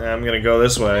 Yeah, I'm gonna go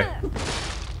this way.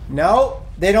 No,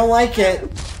 they don't like it.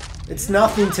 It's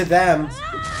nothing to them.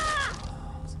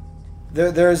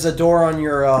 There's a door on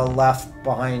your left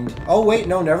behind. Oh, wait,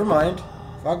 no, never mind.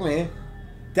 Fuck me.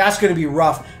 That's going to be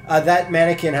rough. That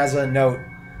mannequin has a note.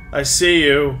 I see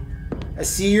you. I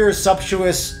see your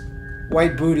sumptuous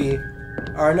white booty.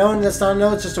 Or no, that's not a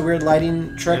note. It's just a weird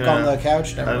lighting trick on the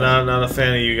couch. I'm not a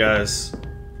fan of you guys.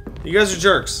 You guys are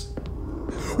jerks.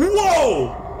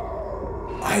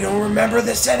 Whoa! I don't remember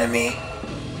this enemy.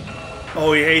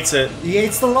 Oh, he hates it. He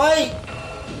hates the light.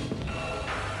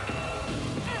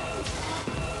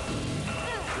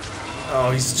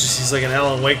 Oh, he's like an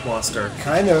Alan Wake monster.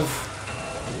 Kind of.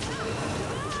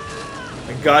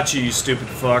 I got you, you stupid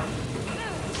fuck.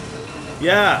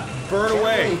 Yeah, burn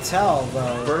away. Can't really tell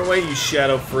though. Burn away, you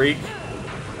shadow freak.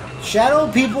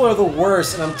 Shadow people are the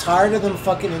worst, and I'm tired of them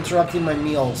fucking interrupting my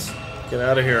meals. Get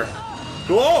out of here.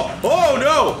 Oh! Oh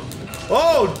no!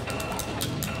 Oh!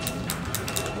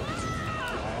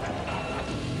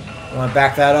 I want to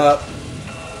back that up.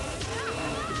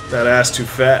 That ass too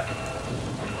fat.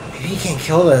 Maybe you can't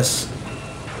kill this.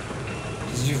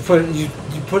 'Cause you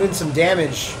put in some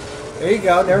damage. There you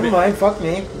go. Never mind. Fuck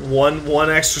me. One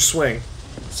extra swing.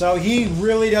 So he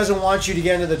really doesn't want you to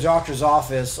get into the doctor's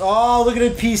office. Oh, look at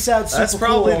it. Peace out. Super That's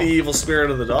probably cool. the evil spirit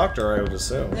of the doctor, I would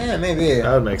assume. Yeah, maybe.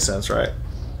 That would make sense, right?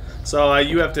 So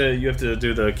you have to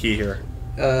do the key here.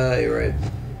 You're right.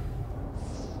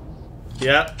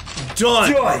 Yeah.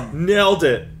 Done. Done. Nailed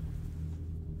it.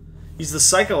 He's the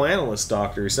psychoanalyst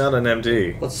doctor. He's not an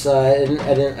MD. Let's. I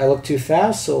looked too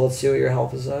fast, so let's see what your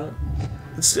health is at.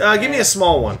 Give me a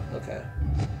small one. Okay.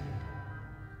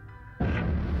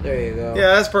 There you go.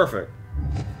 Yeah, that's perfect.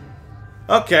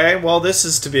 Okay, well, this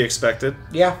is to be expected.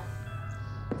 Yeah.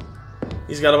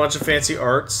 He's got a bunch of fancy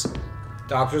arts.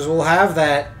 Doctors will have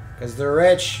that because they're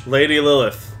rich. Lady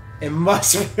Lilith. It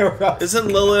must be rough. Isn't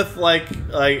Lilith like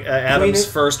Adam's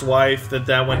first wife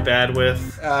that went bad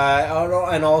with? Oh no,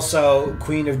 and also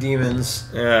Queen of Demons.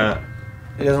 Yeah.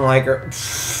 He doesn't like her.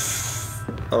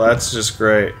 Oh, that's just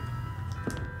great.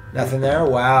 Nothing there?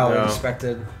 Wow, No.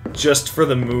 unexpected. Just for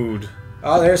the mood.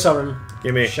 Oh, there's something.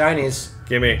 Gimme. Shinies.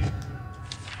 Gimme.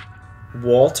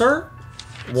 Walter?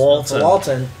 Walton.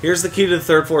 Walton. Here's the key to the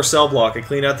third floor cell block. I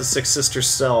cleaned out the 6 sisters'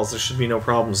 cells. There should be no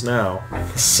problems now.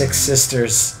 6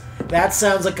 sisters. That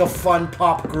sounds like a fun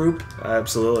pop group.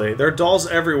 Absolutely. There are dolls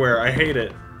everywhere. I hate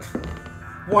it.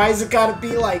 Why has it gotta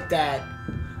be like that?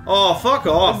 Oh, fuck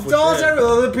off. with Dolls it.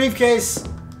 everywhere. The briefcase.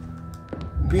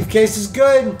 Briefcase is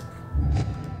good.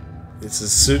 It's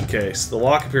his suitcase. The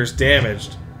lock appears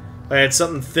damaged. I had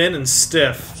something thin and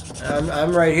stiff.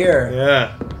 I'm right here.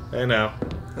 Yeah, I know.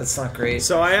 That's not great.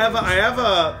 So I have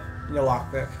Your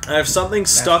lockpick. I have something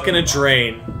stuck in a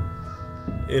drain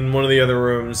in one of the other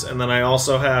rooms, and then I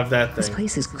also have that thing. This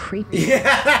place is creepy.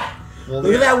 Yeah! Well,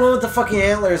 Look at that one with the fucking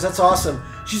antlers. That's awesome.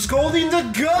 She's holding the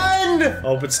gun!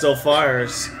 Hope it still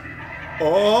fires.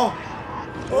 Oh!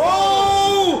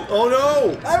 Oh! Oh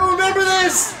no! I remember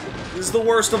this! This is the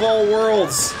worst of all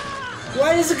worlds.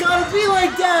 Why does it gotta be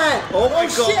like that? Oh my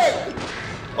god! Shit!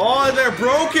 Oh, they're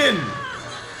broken!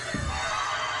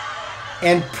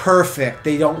 And perfect.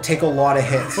 They don't take a lot of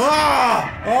hits.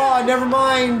 Ah! Oh, never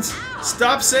mind.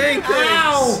 Stop saying things!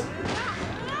 Ow!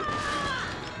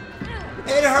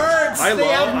 It hurts! They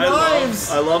have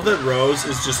knives! I love that Rose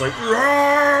is just like,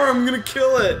 "Roar, I'm gonna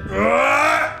kill it!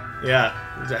 Roar." Yeah,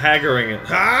 haggering it.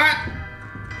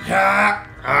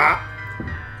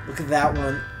 Look at that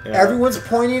one. Yeah. Everyone's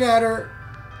pointing at her.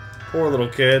 Poor little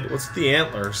kid. What's with the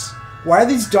antlers? Why are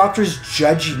these doctors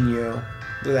judging you?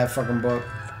 Look at that fucking book.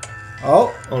 Oh.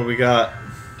 What do we got?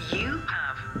 You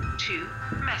have 2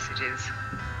 messages.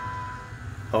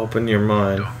 Open your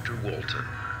mind. Dr. Walton,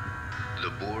 the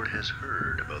board has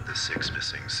heard about the 6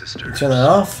 missing sisters. Turn that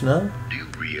off, no? Do you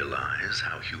realize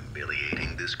how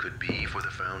humiliating this could be for the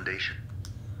Foundation?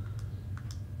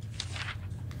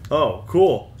 Oh,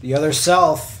 cool. The other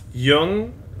self.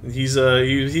 Jung, he's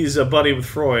a buddy with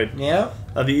Freud. Yeah.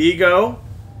 The ego,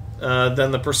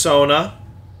 then the persona,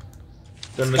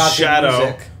 then the Got shadow,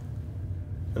 music.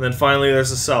 and then finally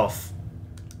there's the self.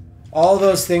 All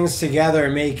those things together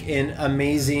make an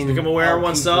amazing. Become aware of LP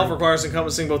oneself group. requires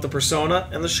encompassing both the persona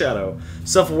and the shadow.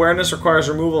 Self-awareness requires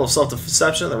removal of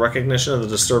self-deception and the recognition of the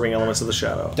disturbing elements of the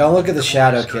shadow. Don't look at the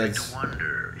shadow, Starting kids. to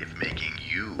wonder if making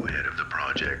you head of the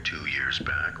project 2 years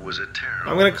back was a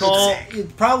terrible I'm gonna call.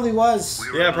 It probably was.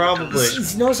 We were Yeah, about to probably.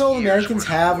 lose You notice all the years Americans worth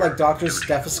have of like work doctor's duty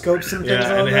stethoscopes and things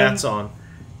Yeah, on and them? hats on.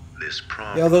 This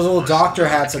problem You know, those little must doctor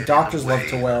not hats that get in the doctors love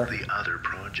to way wear. of the other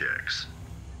projects.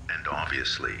 And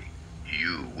obviously,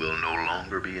 you will no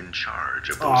longer be in charge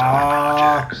of those other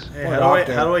projects. Hey, Poor how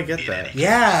doctor. do I get In that? any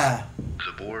Yeah. case,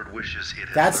 the board wishes it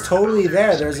had That's learned totally about there.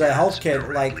 their There's a health kit.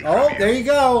 disappearance Like, directly oh, from there you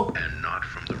go. And not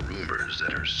from the rumors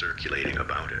that are circulating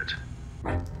about it.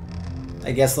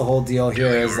 I guess the whole deal here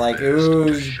is like,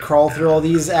 ooh, crawl through all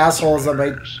these assholes that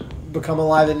might become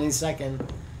alive in any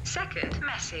second. Second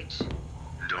message.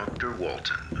 Dr.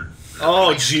 Walton.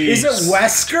 Oh, jeez. Is it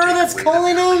Wesker that's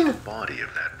calling him? Body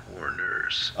of that poor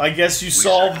nurse. I guess you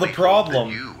solved the problem.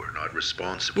 You were not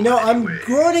responsible. You know, I'm anyway.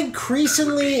 growing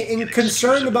increasingly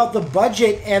concerned about the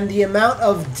budget and the amount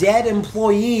of dead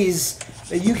employees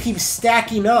that you keep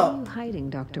stacking What are up. you hiding,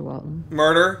 Dr. Walton?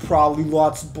 Murder? Probably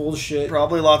lots of bullshit.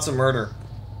 Probably lots of murder.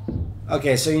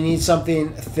 Okay, so you need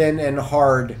something thin and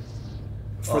hard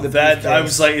for the that. briefcase. I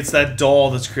was like, it's that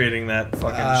doll that's creating that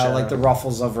fucking shadow. like the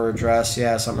ruffles of her dress,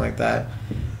 yeah, something like that.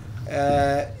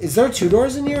 Is there 2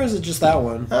 doors in here, or is it just that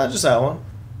one? Just that one.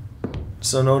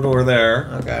 So no door there.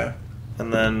 Okay.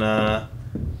 And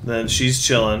then she's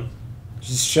chilling.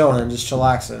 She's chilling, just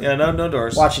chillaxing. Yeah, no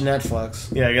doors. Watching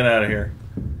Netflix. Yeah, get out of here.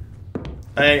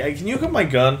 Hey, can you equip my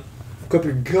gun? Equip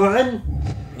your gun?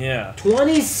 Yeah.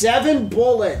 27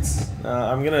 bullets!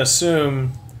 I'm gonna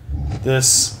assume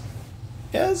this...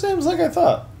 Yeah, it seems like I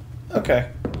thought. Okay.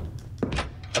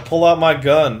 I pull out my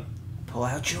gun. Pull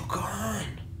out your gun.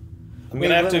 I'm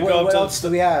gonna have to go up What to... else do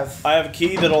we have? I have a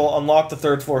key that'll unlock the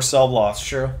 3rd floor cell block.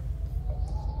 Sure.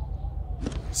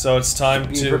 So it's time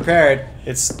Be to... prepared.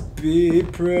 It's... Be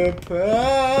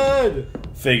prepared!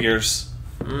 Figures.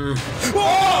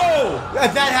 Whoa!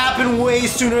 That happened way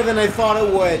sooner than I thought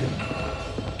it would.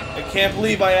 I can't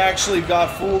believe I actually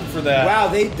got fooled for that. Wow,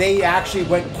 they actually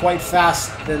went quite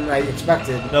fast than I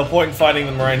expected. No point in fighting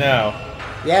them right now.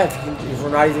 Yeah, if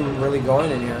we're not even really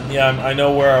going in here. Yeah, I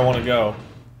know where I want to go.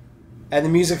 And the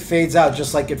music fades out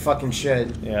just like it fucking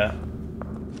should. Yeah.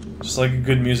 Just like a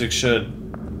good music should.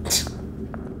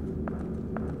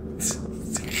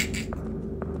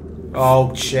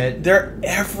 Oh, shit. They're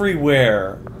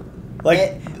everywhere.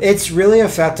 Like... It's really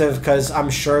effective because I'm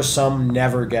sure some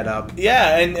never get up.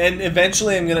 Yeah, and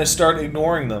eventually I'm gonna start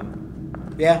ignoring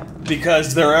them. Yeah.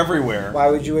 Because they're everywhere.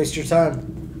 Why would you waste your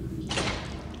time?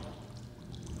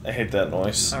 I hate that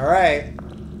noise. Alright.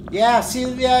 Yeah, see,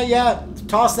 yeah.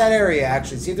 Toss that area,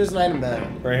 actually. See if there's an item there.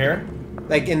 Right here?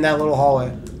 Like in that little hallway.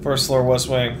 1st floor, west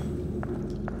wing.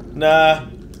 Nah.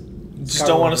 Just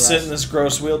don't want to sit in this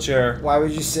gross wheelchair. Why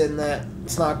would you sit in that?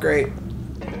 It's not great.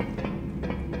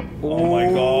 Oh my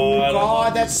god.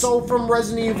 God, that's so from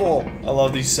Resident Evil. I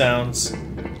love these sounds.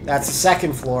 That's the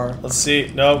 2nd floor. Let's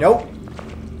see. Nope. Nope.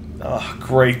 Oh,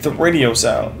 great. The radio's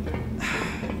out.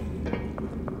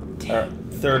 Alright,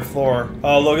 3rd floor.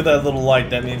 Oh, look at that little light.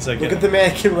 That means I can... Look at the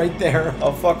mannequin right there.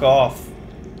 Oh, fuck off.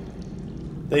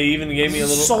 They even gave me a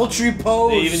little... Sultry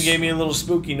pose. They even gave me a little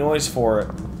spooky noise for it.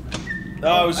 Oh,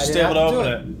 I was just able to open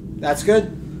it. That's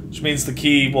good. Which means the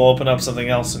key will open up something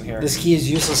else in here. This key is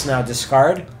useless now.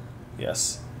 Discard.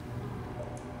 Yes.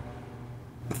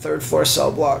 The 3rd floor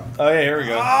cell block. Oh yeah, here we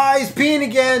go. Ah, he's peeing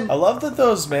again. I love that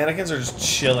those mannequins are just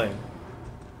chilling.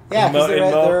 Yeah,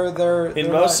 because they're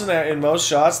in most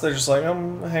shots they're just like,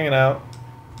 I'm hanging out.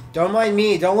 Don't mind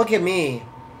me. Don't look at me.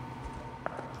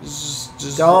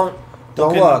 Just don't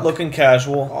look. Looking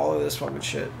casual. All of this fucking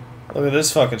shit. Look at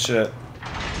this fucking shit.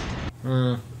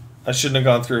 I shouldn't have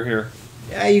gone through here.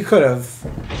 Yeah, you could have.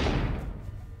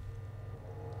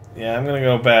 Yeah, I'm gonna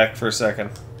go back for a second.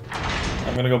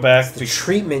 I'm gonna go back The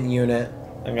treatment unit.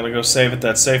 I'm gonna go save at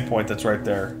that save point that's right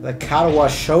there. The Katawa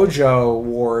Shoujo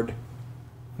ward.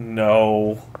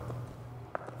 No.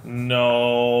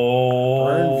 No.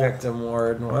 Burn victim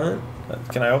ward. What?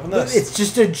 Can I open this? It's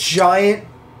just a giant.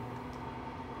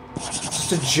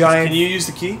 Just a giant. Can you use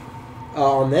the key?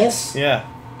 On this? Yeah.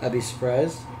 I'd be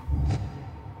surprised.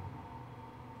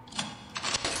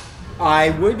 I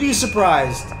would be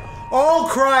surprised. Oh,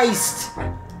 Christ!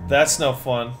 That's no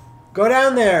fun. Go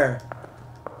down there.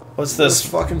 What's this?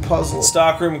 Fucking puzzle.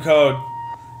 Stockroom code.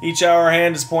 Each hour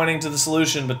hand is pointing to the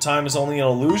solution, but time is only an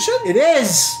illusion? It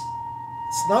is!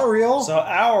 It's not real. So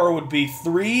hour would be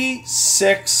 3,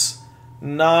 6,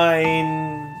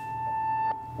 9...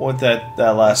 What that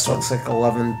last one? Looks like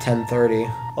 11, 10, 30.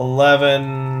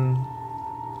 11...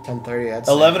 10, 30, I'd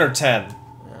say. 11 or 10.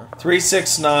 Yeah. 3,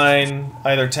 6, 9,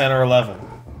 either 10 or 11.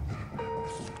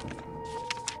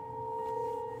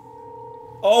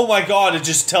 Oh my god, it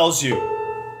just tells you.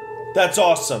 That's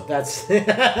awesome. That's...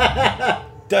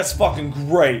 That's fucking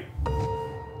great.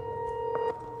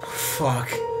 Fuck.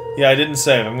 Yeah, I didn't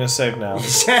save. I'm gonna save now. I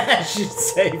should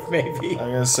save, maybe.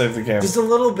 I'm gonna save the game. Just a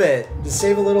little bit. Just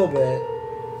save a little bit.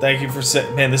 Thank you for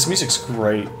man, this music's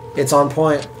great. It's on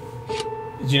point.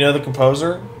 Did you know the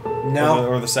composer? No.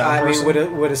 Or the sound person? I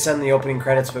mean, would have sent the opening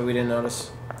credits, but we didn't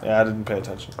notice. Yeah, I didn't pay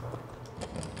attention.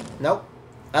 Nope.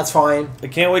 That's fine. I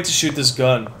can't wait to shoot this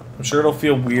gun. I'm sure it'll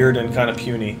feel weird and kind of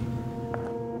puny.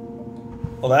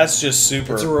 Well, that's just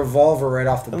super. It's a revolver right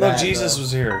off the and bat. Look, Jesus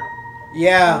was here.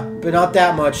 Yeah, but not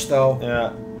that much though.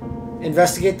 Yeah.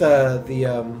 Investigate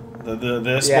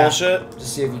this bullshit.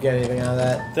 Just see if you get anything out of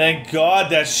that. Thank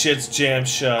God that shit's jammed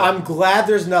shut. I'm glad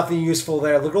there's nothing useful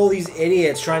there. Look at all these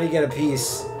idiots trying to get a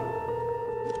piece.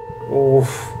 Oof.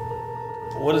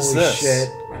 What is Holy this? Shit.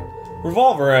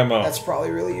 Revolver ammo. That's probably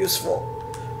really useful.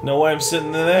 No way I'm sitting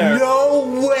in there.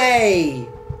 No way!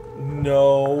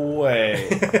 No way.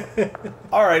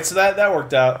 Alright, so that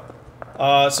worked out.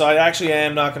 So I actually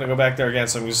am not going to go back there again,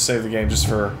 so I'm going to save the game just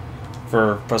for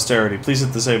posterity. Please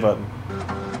hit the save button.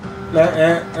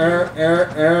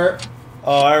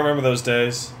 Oh, I remember those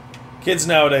days. Kids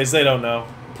nowadays, they don't know.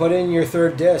 Put in your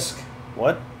third disc.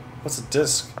 What? What's a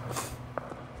disc?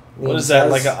 What is that,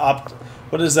 like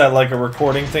what is that, like a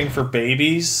recording thing for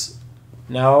babies?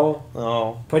 No.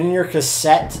 Oh. Put in your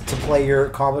cassette to play your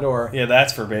Commodore. Yeah,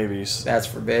 that's for babies. That's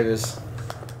for babies.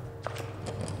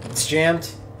 It's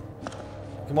jammed.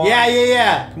 Come on.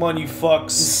 Yeah. Come on, you fucks.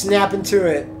 Just snap into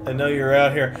it. I know you're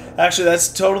out here. Actually, that's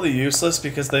totally useless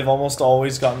because they've almost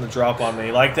always gotten the drop on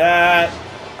me. Like that.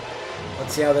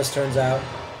 Let's see how this turns out.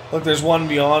 Look, there's one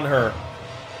beyond her.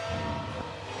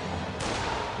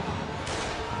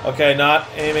 Okay, not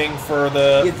aiming for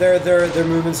the... Yeah, their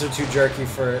movements are too jerky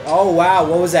for... Oh, wow.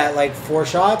 What was that? Like 4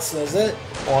 shots? Was it?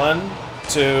 1,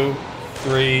 2,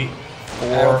 3, 4...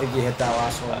 I don't think you hit that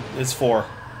last one. It's 4.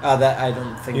 Oh, that I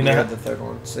don't think you hit the third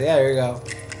one. So yeah, there you go.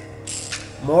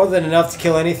 More than enough to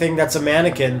kill anything that's a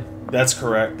mannequin. That's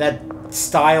correct. That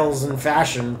styles and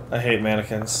fashion. I hate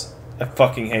mannequins. I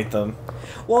fucking hate them.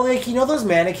 Well, like, you know those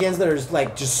mannequins that are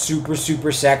like just super,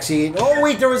 super sexy? Oh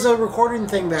wait, there was a recording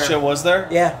thing there. Shit, was there?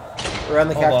 Yeah. Around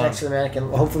the couch next to the mannequin.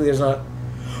 Hopefully there's not...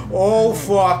 Oh,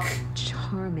 fuck.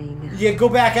 Charming. Yeah, go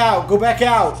back out. Go back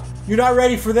out. You're not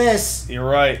ready for this. You're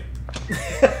right.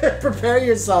 Prepare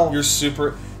yourself. You're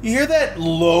super... You hear that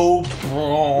low music?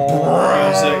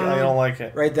 I don't like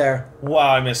it. Right there.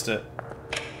 Wow, I missed it.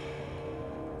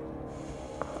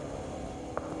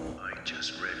 I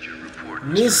just read your report,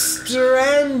 Mr.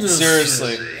 Anderson.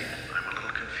 Seriously. I'm a little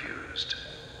confused.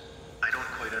 I don't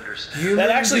quite understand.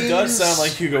 That actually does sound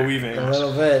like Hugo Weaving. A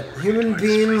little bit. Human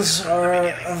beings are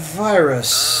a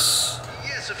virus.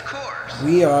 Yes, of course.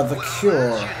 We are the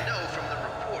cure. As you know from the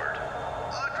report,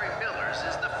 Audrey Millers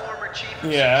is the former chief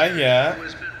of Yeah. who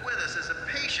has been with us as a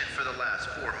patient for the last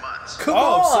 4 months. Come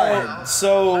on.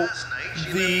 So Last night, she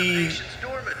left the the patient's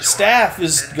dormitory staff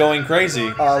is and going found crazy. the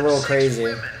A little bodies of 6 crazy.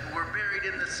 women who were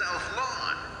buried in the south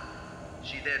lawn.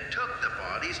 She then took the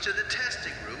bodies to the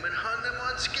testing room and hung them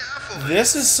on scaffolding.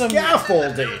 This is some...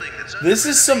 Scaffolding. This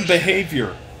is some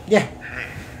behavior. Yeah.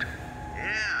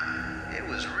 Yeah, it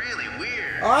was really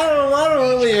weird. I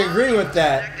don't really agree with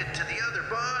that. Connected to the other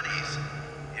bodies.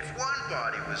 If one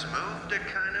body was moved, a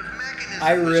kind of mechanism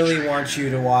I was really triggered. want you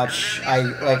to watch.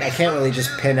 I can't really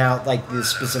just pin out like this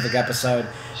specific episode.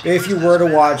 But if you were to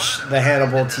watch the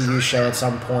Hannibal TV show at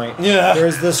some point, Yeah.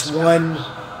 there's this one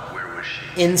Where was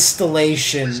she?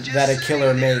 installation that a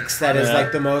killer makes that is Yeah.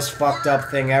 like the most fucked up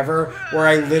thing ever, where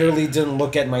I literally didn't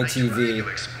look at my TV. To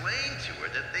explain to her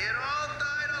that they had all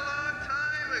died a long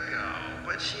time ago,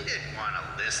 but she didn't want to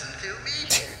listen to me.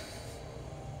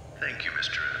 Thank you,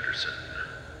 Mr. Anderson.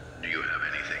 Do you have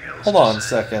anything else Hold to on a say?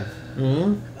 second. Hmm?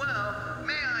 Well,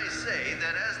 may I say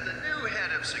that as the new head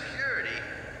of security,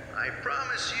 I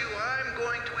promise you I'm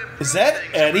going to improve Is that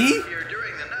things Eddie? around here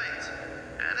during the nights,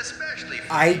 and especially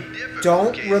for I difficult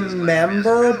don't cases like Miss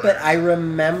remember, Miller. but I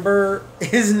remember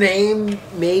his name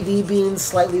maybe being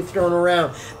slightly thrown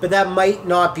around. But that might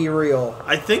not be real.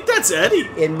 I think that's Eddie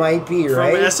It might be, from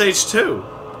right? SH2.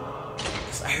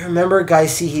 I remember Guy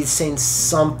C. He's saying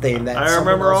something that. I someone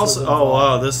remember else was also... Oh, involved.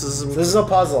 wow, this is... This is a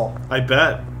puzzle. I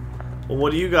bet. Well,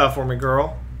 what do you got for me,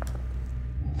 girl?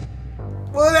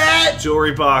 Look at that!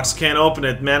 Jewelry box. Can't open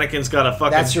it. Mannequin's got a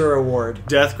fucking That's your reward.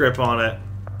 death grip on it.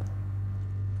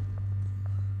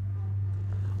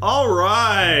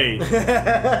 Alright!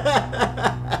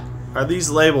 Are these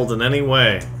labeled in any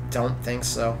way? Don't think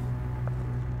so.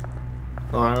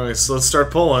 Alright, so let's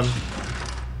start pulling.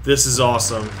 This is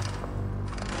awesome.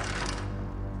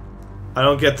 I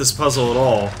don't get this puzzle at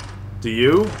all. Do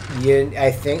you?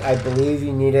 I believe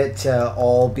you need it to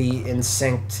all be in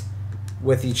sync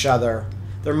with each other.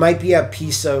 There might be a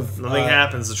piece of... Nothing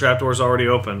happens. The trapdoor's already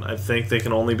open. I think they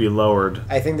can only be lowered.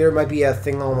 I think there might be a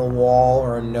thing on the wall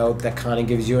or a note that kind of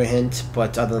gives you a hint,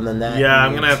 but other than that... Yeah, you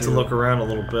I'm need gonna have to look around a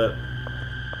little bit.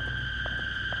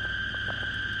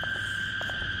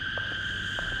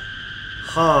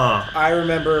 Huh. I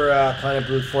remember kind of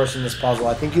brute forcing this puzzle.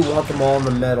 I think you want them all in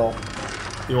the middle.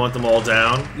 You want them all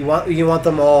down? You want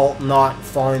them all not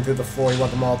falling through the floor. You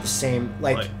want them all at the same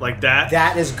like that.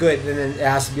 That is good, and then it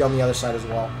has to be on the other side as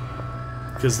well.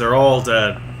 Because they're all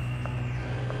dead.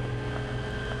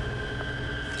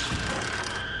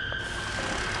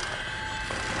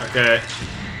 Okay.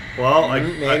 Well,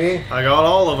 maybe I got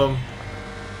all of them.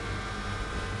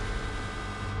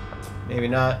 Maybe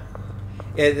not.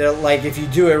 Like if you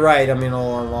do it right, I mean,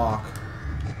 it'll unlock.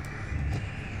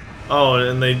 Oh,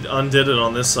 and they undid it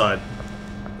on this side.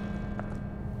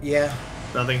 Yeah.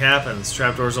 Nothing happens.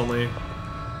 Trapdoors only.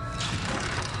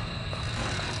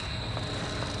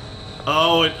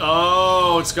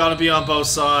 Oh, it's got to be on both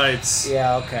sides.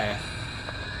 Yeah. Okay.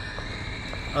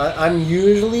 I'm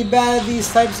usually bad at these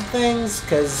types of things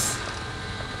because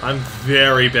I'm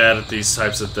very bad at these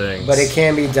types of things. But it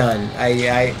can be done.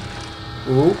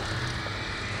 Ooh.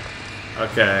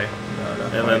 Okay. No,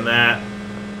 and then that.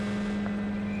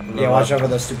 Yeah, watch out for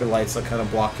those stupid lights that kind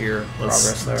of block your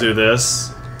progress there. Let's do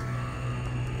this.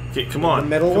 Okay, come on. The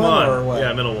middle one or what?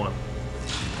 Yeah, middle one.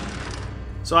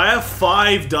 So I have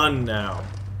 5 done now.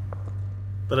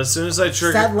 But as soon as I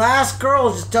trigger... That last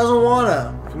girl just doesn't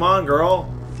wanna. Come on,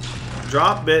 girl.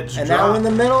 Drop, bitch. And drop. now in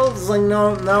the middle, it's like,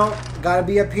 no, gotta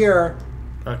be up here.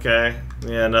 Okay.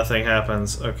 Yeah, nothing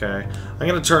happens. Okay. I'm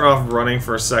gonna turn off running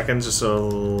for a second just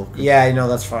so... Yeah, I know,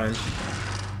 that's fine.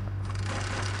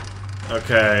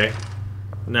 Okay.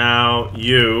 Now,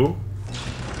 you...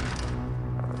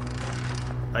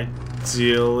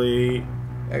 Ideally...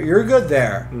 You're good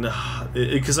there. No,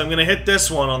 because I'm gonna hit this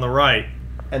one on the right.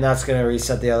 And that's gonna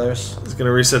reset the others? It's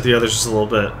gonna reset the others just a little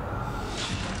bit.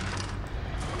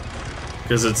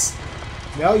 Because it's...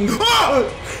 No, you...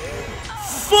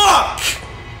 Fuck!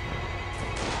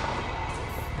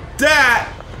 That...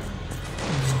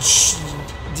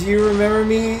 Do you remember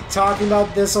me talking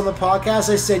about this on the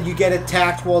podcast? I said you get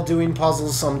attacked while doing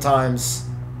puzzles sometimes.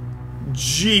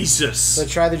 Jesus. So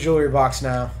try the jewelry box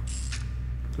now.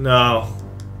 No.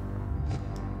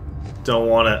 Don't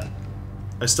want it.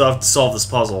 I still have to solve this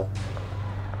puzzle.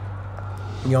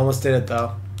 You almost did it,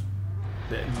 though.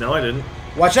 No, I didn't.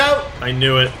 Watch out! I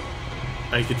knew it.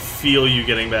 I could feel you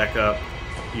getting back up.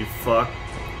 You fuck.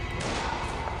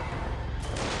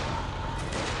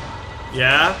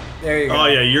 Yeah? There you go. Oh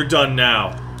yeah, you're done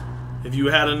now. Have you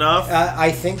had enough?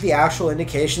 I think the actual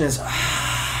indication is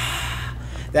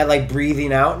that like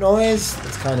breathing out noise.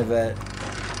 That's kind of it.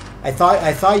 I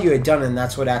thought you had done it, and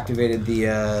that's what activated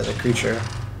the creature.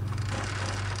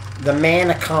 The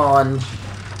Mannequin.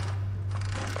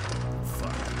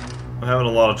 Fuck. I'm having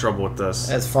a lot of trouble with this.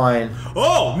 That's fine.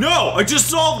 Oh no! I just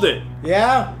solved it.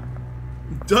 Yeah.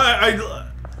 I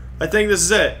think this is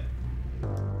it.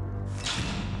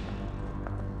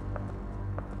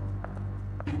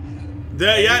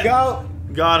 There you go.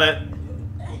 Got it.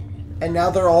 And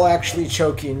now they're all actually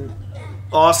choking.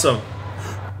 Awesome.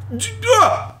 Did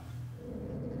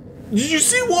you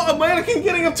see what a mannequin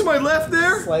getting up to my left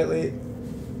there? Slightly.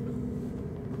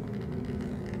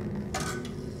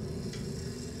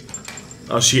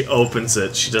 Oh, she opens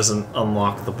it. She doesn't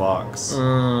unlock the box.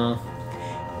 The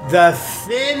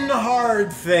thin,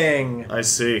 hard thing. I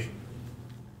see.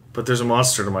 But there's a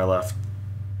monster to my left.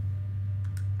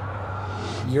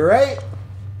 You're right.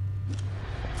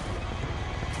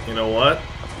 You know what?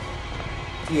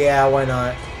 Yeah, why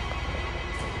not?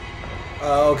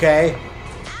 Okay.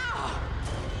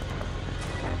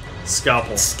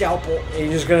 Scalpel. Scalpel. Are you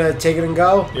just gonna take it and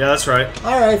go? Yeah, that's right.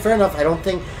 Alright, fair enough. I don't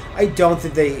think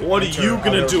they... What are you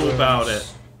gonna do about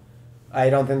it? I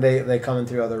don't think they come in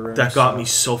through other rooms. That got me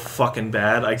so fucking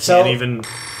bad. I can't even...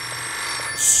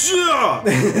 So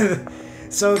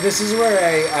this is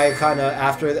where I kind of,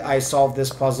 after I solved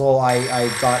this puzzle, I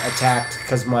got attacked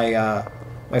because my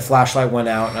my flashlight went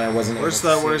out and I wasn't able to see.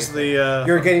 Where's the...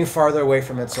 You're getting farther away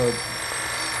from it, so...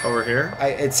 Over here?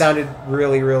 It sounded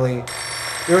really, really...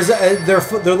 There was their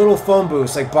little phone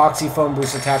booths, like boxy phone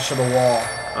booths attached to the wall.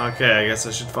 Okay, I guess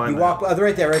I should find that.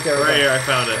 Right there, right there. Right here, I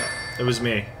found it. It was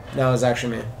me. No, it was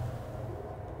actually me.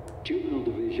 Juvenile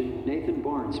Division, Nathan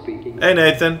Barnes speaking. Hey,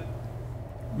 Nathan.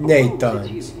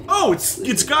 Nathan. Oh,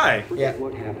 it's Guy. Yeah.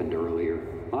 What happened earlier?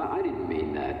 I didn't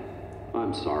mean that.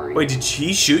 I'm sorry. Wait, did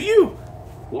he shoot you?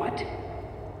 What?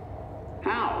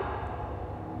 How?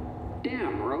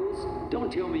 Damn, Rose.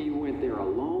 Don't tell me you went there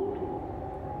alone.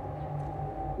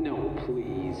 No,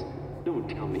 please. Don't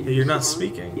tell me. Hey, you're not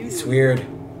speaking. It's weird.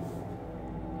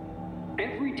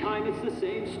 Every time it's the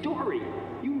same story.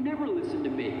 You never listen to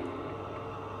me.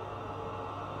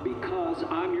 Because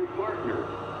I'm your partner.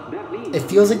 That means it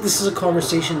feels like this is a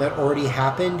conversation that already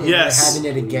happened, and yes. we're having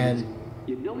it again.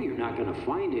 You know you're not gonna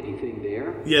find anything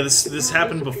there. Yeah, this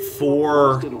happened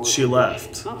before she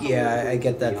left. Yeah, I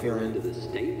get that feeling. To the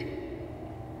state.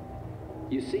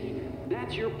 You see,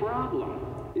 that's your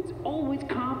problem. It's always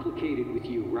complicated with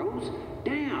you, Rose.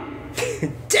 Damn.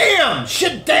 Damn!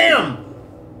 Shit, damn!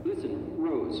 Listen,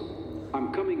 Rose,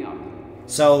 I'm coming up.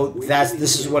 So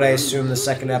this is what I assume the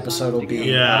second episode will be.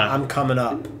 Yeah. I'm coming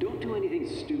up. Don't do anything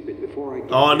stupid before I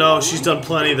get Oh no, she's done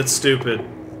plenty that's stupid.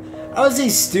 I would say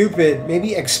stupid,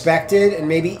 maybe expected, and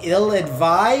maybe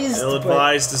ill-advised.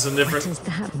 Ill-advised is a different. What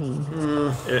does that mean?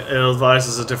 Ill-advised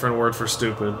is a different word for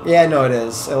stupid. Yeah, no, it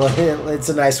is. It's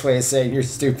a nice way of saying you're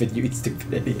stupid, you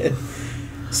stupid idiot.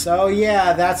 So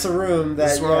yeah, that's a room that.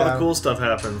 This is where all the cool stuff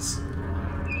happens.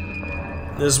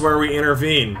 This is where we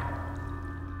intervene.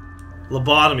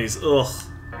 Lobotomies, ugh.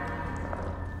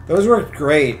 Those worked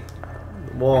great.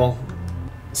 Well,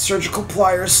 surgical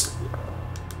pliers.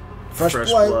 Fresh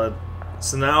blood.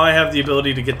 So now I have the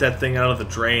ability to get that thing out of the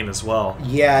drain as well.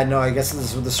 Yeah, no, I guess this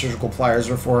is what the surgical pliers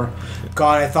were for.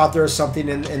 God, I thought there was something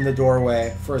in the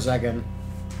doorway for a second.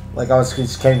 Like, I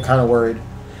was kind of worried.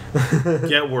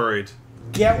 Get worried.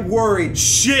 Get worried.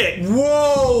 Shit!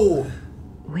 Whoa!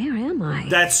 Where am I?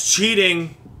 That's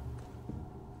cheating.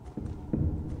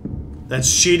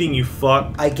 That's cheating, you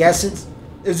fuck. I guess it's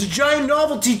a giant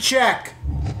novelty check.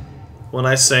 When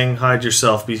I sing, hide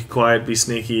yourself, be quiet, be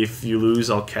sneaky. If you lose,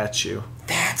 I'll catch you.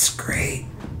 That's great.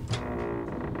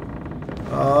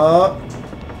 I'm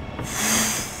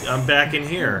back in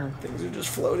here. Things are just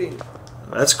floating.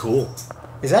 That's cool.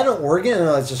 Is that an organ?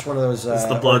 No, it's just one of those it's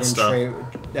the blood stuff.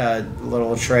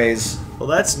 Little trays. Well,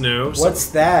 that's new. What's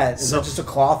that? Is that just a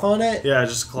cloth on it? Yeah,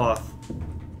 just a cloth.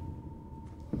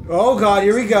 Oh god,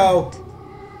 here we go.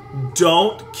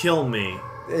 Don't kill me.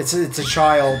 It's a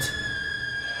child.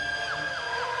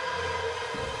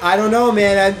 I don't know,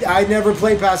 man. I never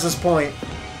played past this point.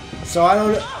 So I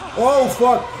don't... Oh,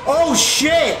 fuck. Oh,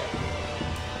 shit!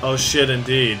 Oh, shit,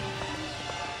 indeed.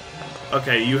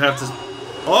 Okay, you have to...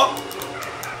 Oh!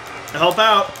 Help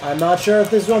out! I'm not sure if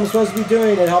this is what I'm supposed to be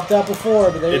doing. It helped out before,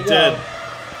 but there you go. It did.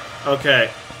 Okay.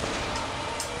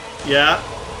 Yeah.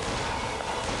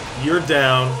 You're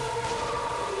down.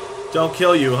 Don't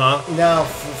kill you, huh? No,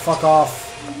 fuck off.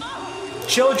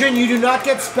 Children, you do not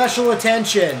get special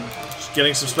attention. Just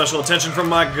getting some special attention from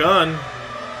my gun.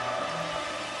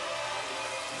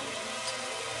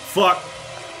 Fuck.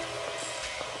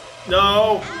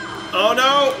 No. Oh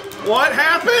no. What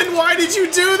happened? Why did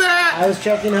you do that? I was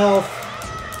checking health.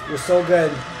 You're so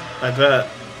good. I bet.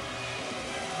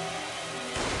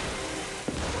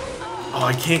 Oh,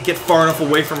 I can't get far enough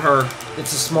away from her.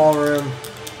 It's a small room.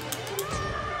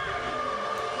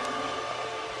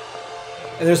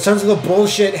 And there's tons of the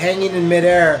bullshit hanging in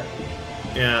midair.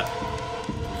 Yeah.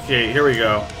 Okay, here we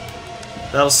go.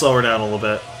 That'll slow her down a little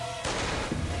bit.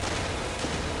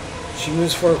 She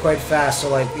moves forward quite fast, so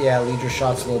like, yeah, lead your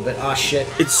shots a little bit. Ah, shit.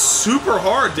 It's super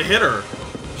hard to hit her.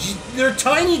 They're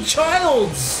tiny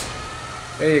childs!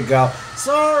 There you go.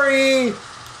 Sorry! The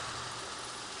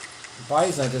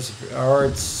body's not disappearing, or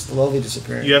it's slowly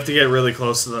disappearing. You have to get really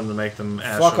close to them to make them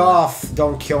ash. Fuck off,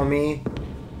 don't kill me.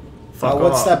 Fuck off.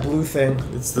 What's that blue thing?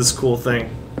 It's this cool thing.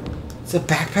 It's a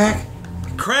backpack?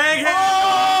 Krang!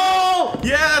 Oh!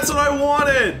 Yeah, that's what I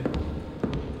wanted!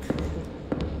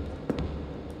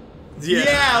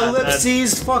 Yeah,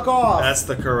 ellipses, fuck off. That's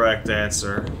the correct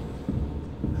answer.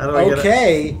 How do I get it?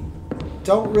 Okay.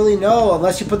 Don't really know,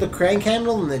 unless you put the crank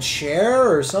handle in the chair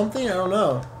or something, I don't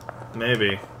know.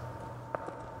 Maybe.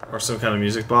 Or some kind of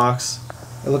music box.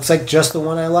 It looks like just the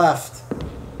one I left.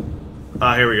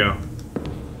 Ah, here we go.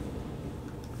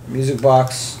 Music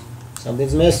box.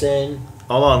 Something's missing.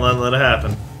 Hold on, let it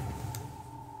happen.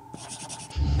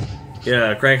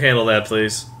 Yeah, crank handle that,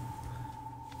 please.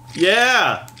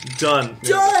 Yeah! Done.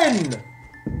 Done!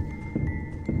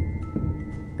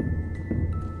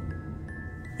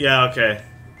 Yeah, okay.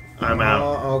 I'm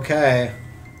out. Okay.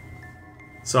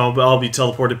 So I'll be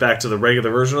teleported back to the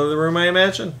regular version of the room, I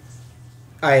imagine?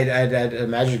 I'd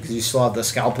imagine, because you still have the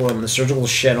scalpel and the surgical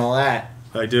shit and all that.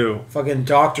 I do. Fucking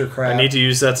doctor crap. I need to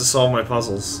use that to solve my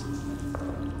puzzles.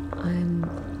 I'm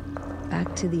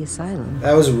back to the asylum.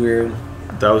 That was weird.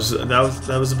 That was a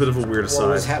bit of a weird aside.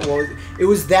 It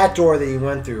was that door that you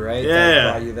went through, right? Yeah.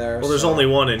 That brought you there, well, there's only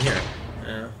one in here.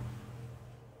 Yeah.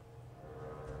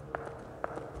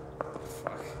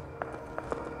 Fuck.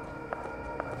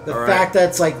 The fact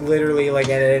that's like literally like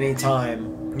at any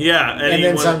time. Yeah, and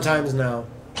then sometimes no.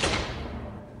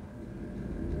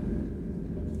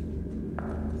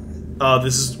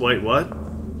 This is wait, what?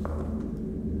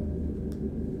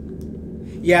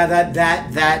 Yeah,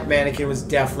 that mannequin was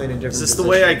definitely in a different Is this position. the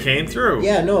way I came through?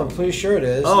 Yeah, no, I'm pretty sure it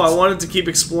is. Oh, I wanted to keep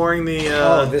exploring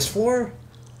the... this floor?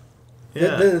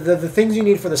 Yeah. The things you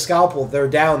need for the scalpel, they're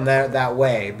down that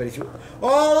way. But if you...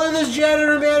 Oh, look at this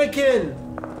janitor mannequin!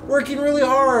 Working really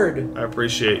hard. I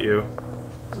appreciate you.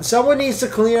 Someone needs to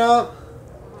clean up.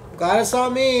 Glad it's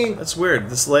not me. That's weird.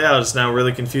 This layout is now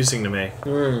really confusing to me.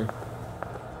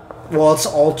 Well, it's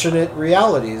alternate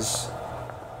realities.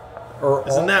 Or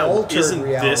Isn't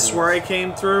realities. this where I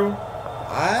came through?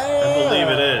 I believe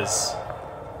it is.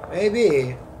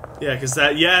 Maybe. Yeah, because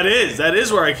it is. That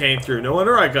is where I came through. No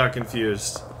wonder I got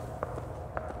confused.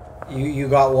 You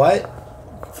got what?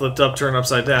 Flipped up, turned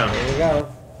upside down. There you go.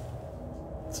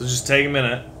 So just take a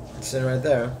minute. It's sitting right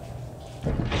there.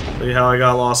 See how I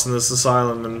got lost in this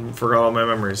asylum and forgot all my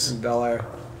memories. Bel Air.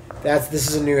 This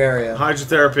is a new area.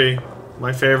 Hydrotherapy,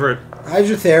 my favorite.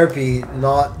 Hydrotherapy,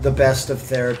 not the best of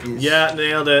therapies. Yeah,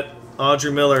 nailed it.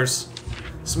 Audrey Miller's.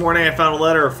 This morning I found a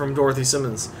letter from Dorothy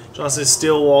Simmons. John says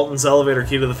steal Walton's elevator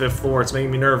key to the 5th floor. It's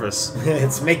making me nervous.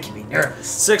 It's making me nervous.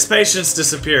 6 patients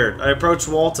disappeared. I approached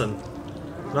Walton.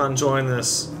 Not enjoying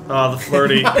this. Oh, the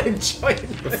flirty. Not enjoying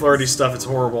the flirty stuff. It's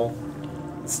horrible.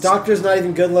 This doctor's not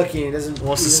even good looking. He doesn't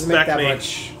make that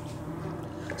much.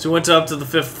 So we went up to the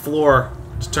 5th floor.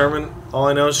 Determined. All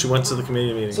I know is she went to the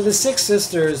committee meeting. So the 6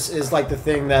 sisters is like the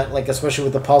thing that, like, especially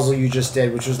with the puzzle you just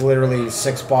did, which was literally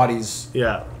 6 bodies.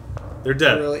 Yeah, they're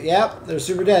dead. Yep, they're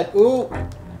super dead. Ooh,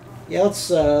 yeah.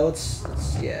 Let's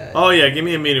yeah. Oh yeah, give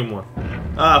me a medium one.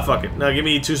 Ah, fuck it. No, give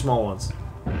me 2 small ones.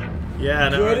 Yeah,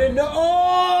 no.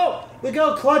 Oh, look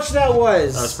how clutch that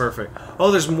was. That's perfect.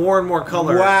 Oh, there's more and more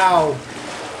color. Wow.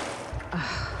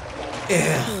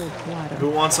 Who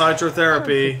wants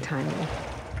hydrotherapy?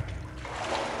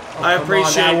 I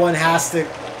appreciate that one has to.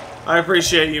 I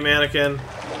appreciate you, mannequin.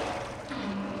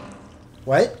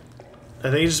 What? I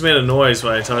think you just made a noise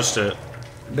when I touched it.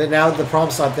 But now the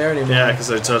prompt's not there anymore. Yeah, because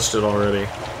I touched it already.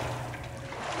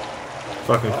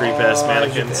 Fucking creep-ass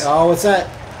mannequins. Oh, what's that?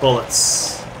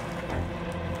 Bullets.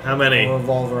 How many?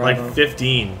 Revolver. Like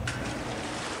 15.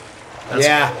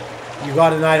 Yeah, you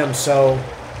got an item, so.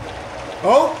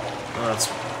 Oh!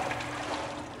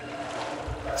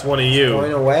 That's one of you.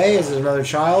 Going away? Is it another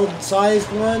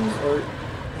child-sized one, or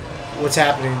what's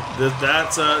happening?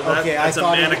 That's a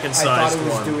mannequin-sized one. I thought it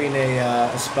was doing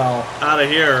a spell. Out of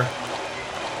here!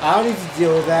 I don't need to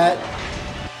deal with that.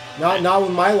 Not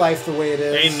with my life the way it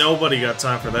is. Ain't nobody got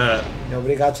time for that.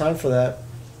 Nobody got time for that.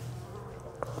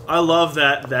 I love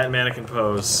that mannequin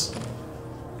pose.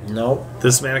 Nope.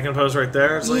 This mannequin pose right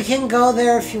there. It's you can go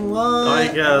there if you want. I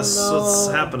guess what's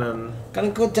happening. Gonna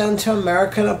go down to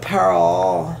American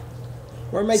Apparel.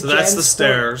 Where my that's the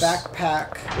stairs.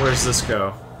 Backpack. Where's this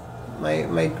go? My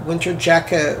winter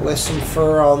jacket with some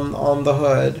fur on the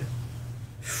hood.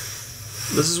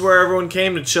 This is where everyone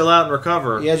came to chill out and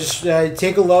recover. Yeah, just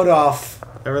take a load off.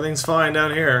 Everything's fine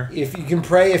down here. If you can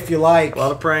pray if you like. A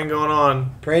lot of praying going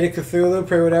on. Pray to Cthulhu,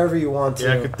 pray whatever you want to.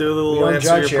 Yeah, Cthulhu will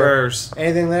answer your prayers.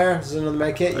 Anything there? Is there another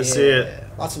medkit? I see it.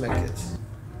 Lots of medkits.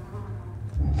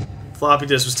 Floppy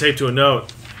disk was taped to a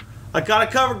note. I got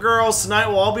it covered, girls. Tonight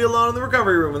we'll all be alone in the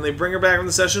recovery room. When they bring her back from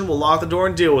the session, we'll lock the door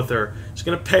and deal with her. She's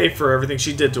gonna pay for everything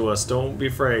she did to us. Don't be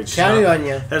afraid. She's counting on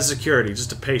you. That's security,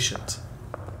 just a patient.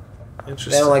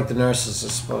 Interesting. They don't like the nurses, I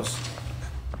suppose.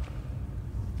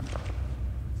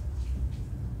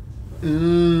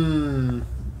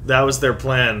 That was their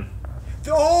plan.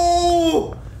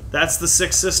 Oh! That's the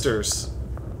 6 sisters.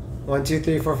 1, 2,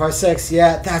 3, 4, 5, 6.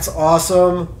 Yeah, that's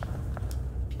awesome.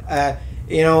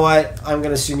 You know what? I'm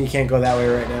gonna assume you can't go that way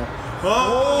right now.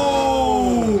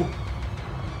 Oh!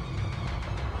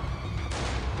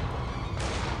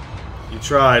 You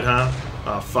tried, huh?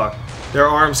 Oh, fuck. Their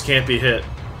arms can't be hit.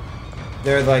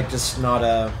 They're like just not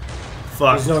a...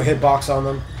 Fuck. There's no hitbox on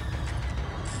them.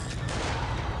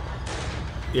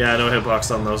 Yeah, no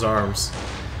hitbox on those arms.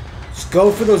 Just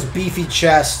go for those beefy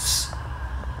chests.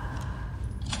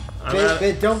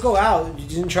 Don't go out. You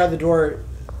didn't try the door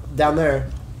down there.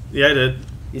 Yeah, I did. You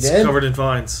it's did? covered in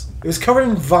vines. It was covered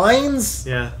in vines?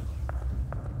 Yeah.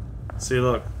 See,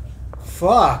 look.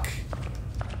 Fuck.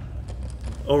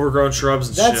 Overgrown shrubs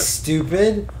and shit. That's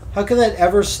stupid. How could that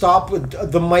ever stop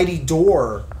with the mighty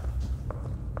door?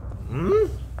 Hmm?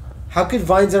 How could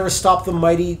vines ever stop the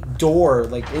mighty door?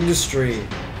 Like, industry.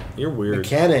 You're weird.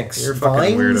 Mechanics. You're a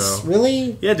fucking vines? weirdo.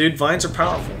 Really? Yeah, dude, vines are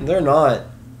powerful. They're not.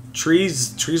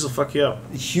 Trees will fuck you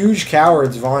up. Huge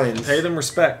cowards, vines. Pay them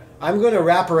respect. I'm going to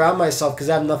wrap around myself because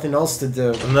I have nothing else to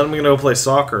do. And then I'm going to go play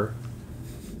soccer.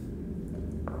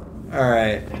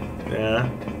 Alright. Yeah.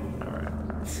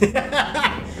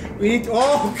 Alright. We need...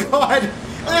 Oh, God!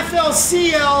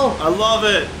 FLCL! I love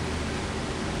it!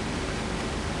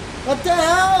 What the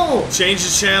hell? Change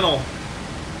the channel.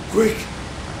 Quick!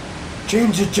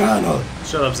 Change the channel!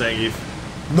 Shut up, Zangief.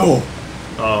 No!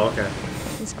 Oh, okay.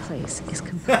 This place is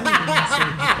completely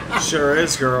insane. Sure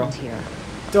is, girl. Here.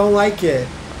 Don't like it.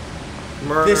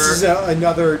 Murder. This is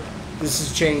another... This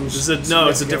has changed. This is no,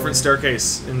 it's a different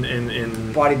staircase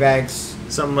in... Body bags.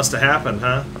 Something must have happened,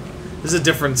 huh? This is a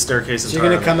different staircase So you're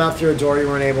gonna come out through a door you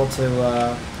weren't able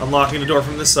to, Unlocking the door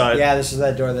from this side. Yeah, this is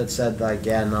that door that said, like,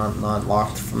 yeah, not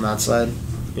locked from that side.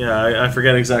 Yeah, I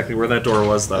forget exactly where that door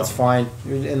was, though. That's fine.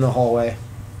 You're in the hallway.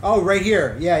 Oh, right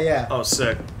here. Yeah, yeah. Oh,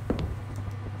 sick.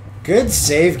 Good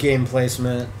save game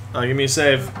placement. Give me a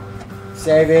save.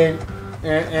 Saving.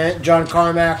 John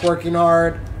Carmack working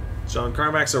hard. John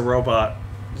Carmack's a robot.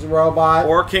 He's a robot.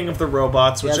 Or King of the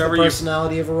Robots, He has whichever the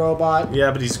personality of a robot.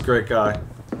 Yeah, but he's a great guy.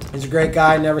 He's a great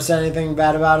guy. Never said anything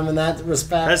bad about him in that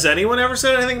respect. Has anyone ever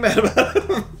said anything bad about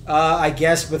him? I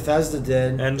guess Bethesda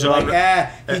did. And They're John...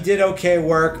 like, he did okay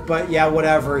work, but yeah,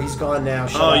 whatever. He's gone now.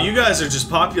 Shut up. You guys are just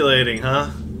populating, huh?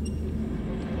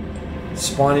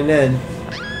 Spawning in.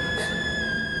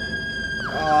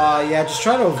 Yeah, just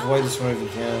try to avoid this one if you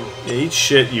can. Yeah, eat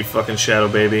shit, you fucking shadow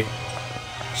baby.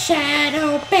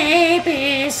 Shadow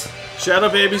babies! Shadow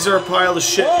babies are a pile of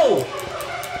shit. Whoa!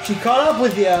 She caught up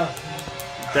with you.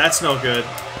 That's no good.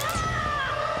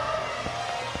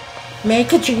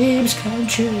 Make your dreams come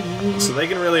true. So they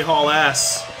can really haul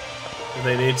ass if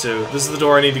they need to. This is the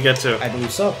door I need to get to. I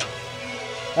believe so.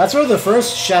 That's where the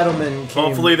first Shadowman came.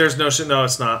 Hopefully there's no shit. No,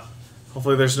 it's not.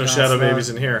 Hopefully there's no shadow babies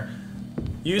in here.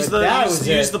 Use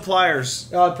the pliers.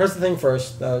 Press the thing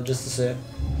first, just to see it.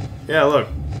 Yeah, look.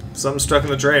 Something stuck in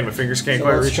the drain. My fingers can't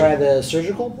quite reach it. Let's try the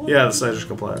surgical one? Yeah, the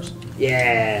surgical pliers.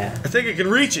 Yeah. I think I can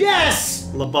reach it. Yes!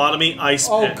 Lobotomy ice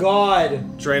pick. Oh,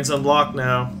 God. Drain's unblocked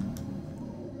now.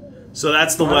 So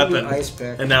that's the weapon. Ice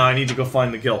pick. And now I need to go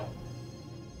find the guilt.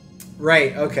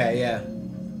 Right, okay, yeah.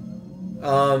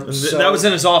 That was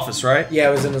in his office, right? Yeah,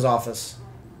 it was in his office.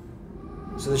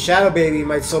 So the Shadow Baby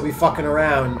might still be fucking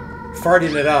around,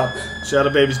 farting it up. Shadow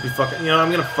Babies be fucking... You know, I'm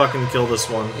gonna fucking kill this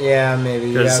one. Yeah,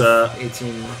 maybe. Because,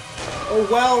 18... Oh,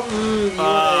 well, you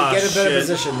get a better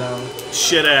position, though.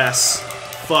 Shit ass.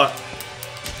 Fuck.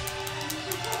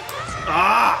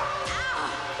 Ah!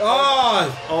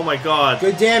 Oh! Oh my god.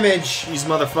 Good damage. These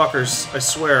motherfuckers, I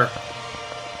swear.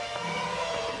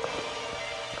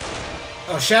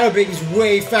 Oh, Shadow Baby's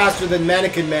way faster than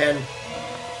Mannequin Man.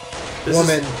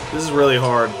 Woman. This is really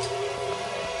hard.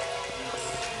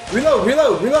 Reload,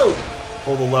 reload, reload!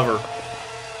 Pull the lever.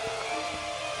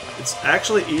 It's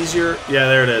actually easier. Yeah,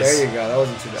 there it is. There you go. That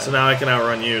wasn't too bad. So now I can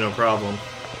outrun you, no problem.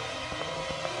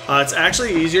 It's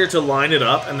actually easier to line it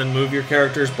up and then move your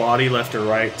character's body left or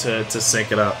right to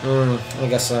sync it up. I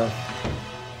guess so.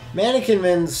 Mannequin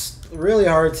Man's really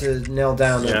hard to nail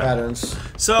down their patterns.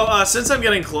 So, since I'm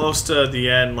getting close to the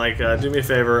end, like, do me a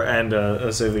favor and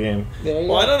save the game.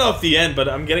 Well, I don't know if the end, but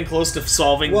I'm getting close to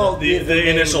solving the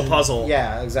initial puzzle.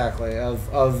 Yeah, exactly.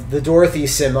 Of the Dorothy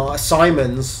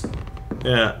Simons.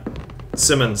 Yeah.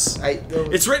 Simmons.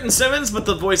 It's written Simmons, but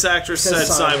the voice actress said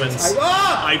Simons.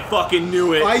 I fucking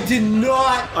knew it. I did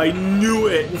not. I knew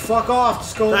it. You fuck off.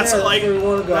 Just go there. That's where you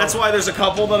want to go. That's why there's a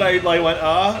couple that I went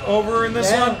over in this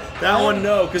one. That one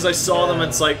no, because I saw them.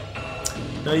 It's like,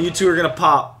 no, you two are gonna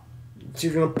pop. So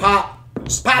you're gonna pop.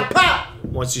 Pop, pop.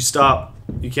 Once you stop,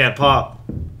 you can't pop.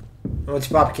 Once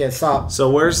you pop, you can't stop. So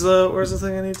where's the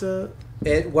thing I need to?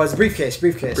 It was briefcase.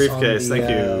 Briefcase. Briefcase. Thank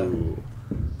you.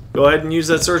 Go ahead and use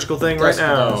that surgical thing right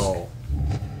now.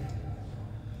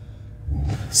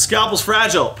 Scalpel's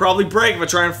fragile. Probably break if I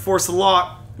try and force the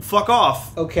lock. Fuck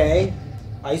off. Okay.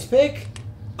 Ice pick?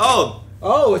 Oh.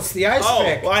 Oh, it's the ice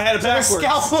pick. Well, I had it backwards. The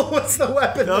scalpel was the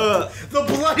weapon. The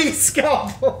bloody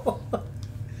scalpel.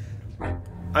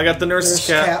 I got the nurse's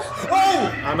cap.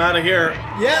 Oh! I'm out of here.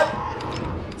 Yep.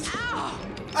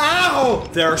 Ow!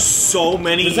 There are so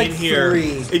many There's like in here.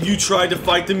 3. If you tried to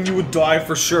fight them, you would die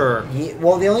for sure. Yeah,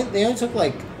 well, they only took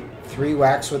like 3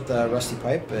 whacks with the rusty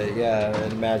pipe, but yeah,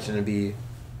 I'd imagine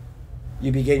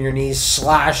you'd be getting your knees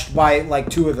slashed by like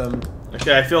 2 of them.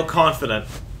 Okay, I feel confident.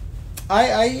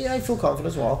 I feel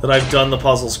confident as well. That I've done the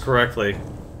puzzles correctly.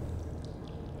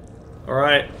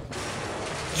 Alright.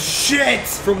 Shit!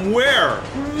 From where?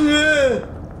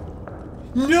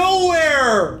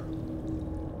 Nowhere!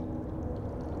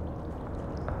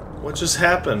 What just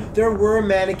happened? There were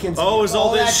mannequins. Oh, it was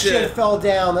all this that shit fell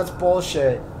down. That's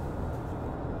bullshit.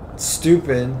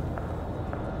 Stupid.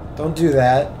 Don't do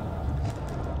that.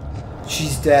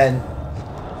 She's dead.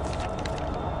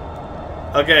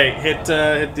 Okay,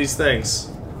 hit these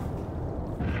things.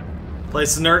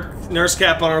 Place the nurse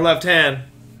cap on her left hand.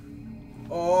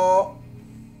 Oh.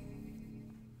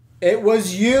 It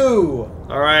was you!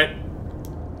 Alright.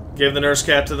 Give the nurse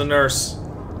cap to the nurse.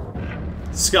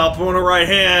 Scalpel in her right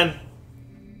hand.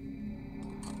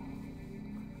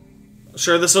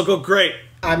 Sure, this will go great.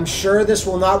 I'm sure this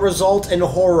will not result in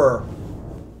horror.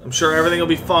 I'm sure everything will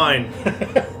be fine.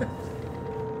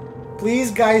 Please,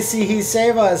 guys, see,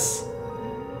 save us.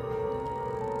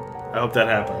 I hope that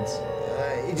happens.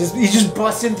 He just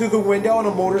busts in through the window on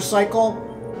a motorcycle.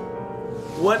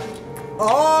 What?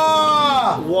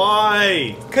 Ah!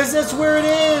 Why? Because that's where it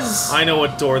is. I know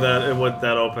what door that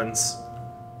opens.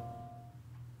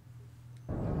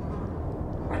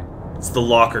 It's the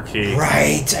locker key.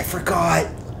 Right, I forgot.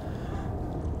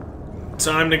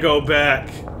 Time to go back.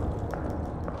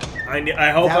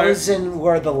 I hope that was in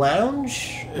where the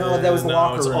lounge? No, that was the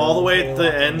locker room. It's all the way at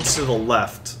the end to the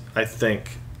left, I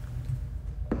think.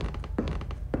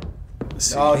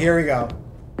 Oh, here we go.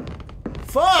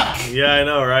 Fuck! Yeah, I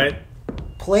know, right?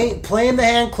 Playing the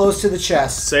hand close to the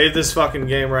chest. Save this fucking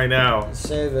game right now.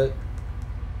 Save it.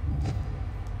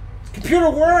 Computer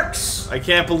works! I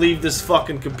can't believe this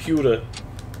fucking computer.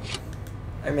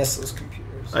 I miss those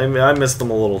computers. I miss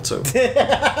them a little too.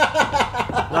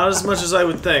 Not as much as I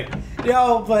would think.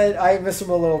 No, but I miss them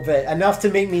a little bit. Enough to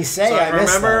make me say so I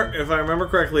miss them. If I remember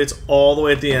correctly, it's all the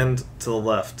way at the end to the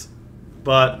left.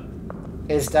 But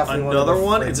it's definitely another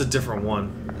one. It's a different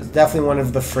one. It's definitely one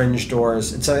of the fringe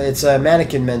doors. It's a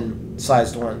mannequin man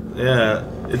sized one. Yeah,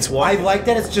 it's walking. I like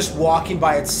that it's just walking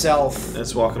by itself.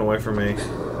 It's walking away from me.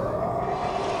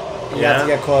 You have to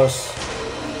get close.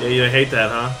 Yeah, you hate that,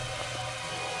 huh?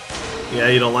 Yeah,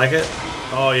 you don't like it?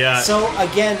 Oh yeah. So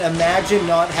again, imagine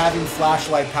not having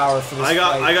flashlight power for this. I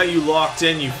got you locked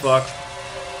in, you fuck.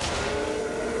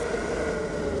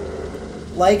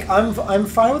 Like I'm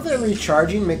fine with the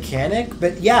recharging mechanic,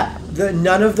 but yeah,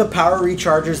 none of the power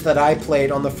rechargers that I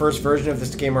played on the first version of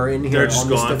this game are in here on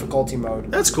this difficulty mode.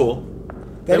 That's cool.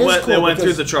 They went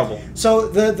through the trouble. So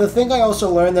the thing I also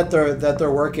learned that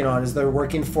they're working on is they're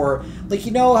working for, like,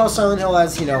 you know how Silent Hill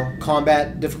has, you know,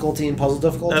 combat difficulty and puzzle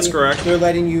difficulty. That's correct. They're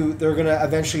gonna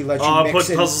eventually let you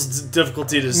put puzzle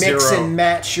difficulty to zero. Mix and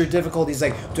match. match your difficulties.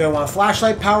 Like, do I want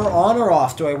flashlight power on or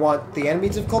off? Do I want the enemy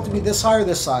difficulty to be this high or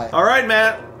this high? All right,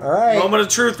 Matt. All right. Moment of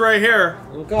truth right here.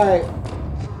 Okay.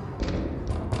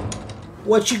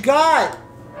 What you got?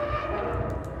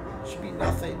 Should be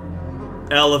nothing.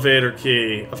 Elevator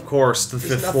key, of course, the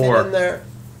There's fifth floor. In there.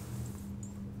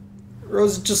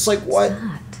 Rose is just like, what?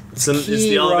 It's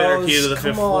the elevator key to the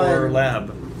fifth floor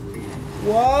lab.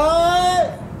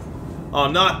 What? Oh,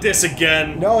 not this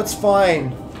again. No, it's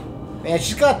fine. Man,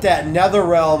 she's got that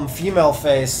Netherrealm female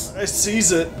face. I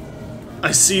seize it.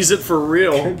 I seize it for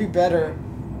real. Could be better.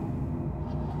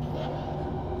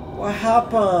 What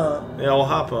happened? Yeah, what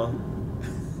happened?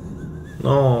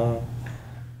 No.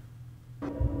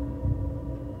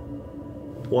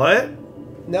 What?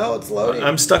 No, it's loading.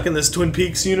 I'm stuck in this Twin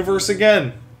Peaks universe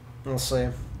again. We'll see.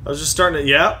 I was just starting to...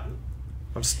 Yeah.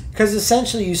 Because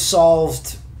essentially you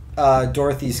solved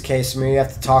Dorothy's case. I mean, you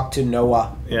have to talk to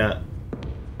Noah. Yeah.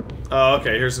 Oh,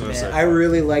 okay. Here's another second. I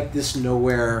really like this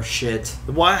nowhere shit.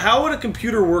 Why? How would a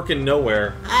computer work in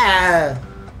nowhere?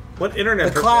 What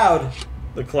internet? The cloud.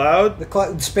 The cloud? The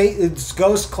cloud. Space. It's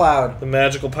ghost cloud. The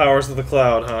magical powers of the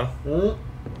cloud, huh?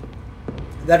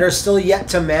 That are still yet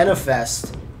to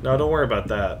manifest. No, don't worry about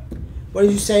that. What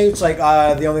did you say? It's like,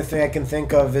 the only thing I can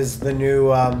think of is the new,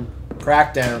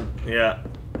 Crackdown. Yeah.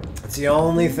 It's the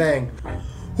only thing.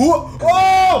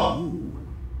 Oh!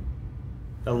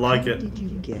 I like it. How did you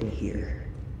get here?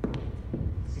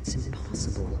 It's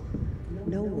impossible.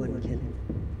 No one can...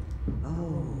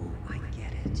 Oh, I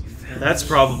get it. That's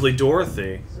probably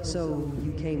Dorothy. So,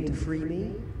 you came to free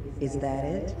me? Is that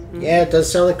it? Yeah, it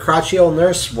does sound like crotchety old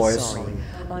nurse voice. Sorry,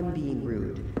 I'm being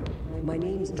rude. My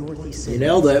name's Dorothy Simmons. You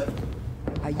nailed it.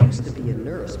 I used to be a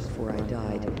nurse before I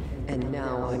died, and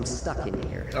now I'm stuck in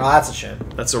here. Oh, that's a shame.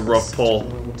 That's a rough pull. A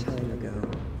long time ago.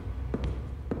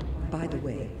 By the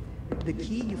way, the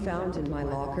key you found in my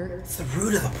locker... It's the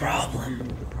root of the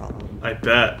problem. I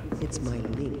bet. It's my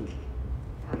link.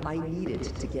 I need it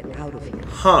to get out of here.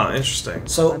 Huh, interesting.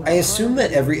 So, I assume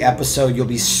that every episode you'll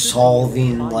be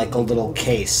solving, like, a little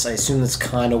case. I assume that's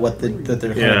kind of what they're kind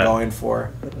of going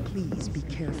for. But please be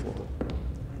careful.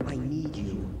 I need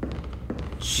you.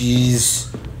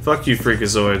 Jeez. Fuck you,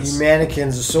 freakazoids. You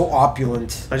mannequins are so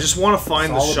opulent. I just want to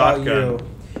find the shotgun.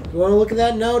 You want to look at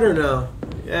that note or no?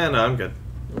 Yeah, no, I'm good.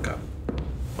 Okay.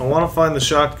 I want to find the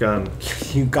shotgun.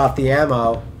 You got the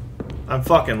ammo. I'm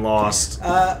fucking lost.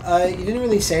 You didn't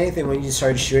really say anything when you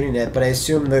started shooting it, but I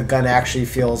assume the gun actually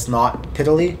feels not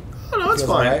piddly. Oh, no, it's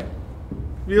fine. Right?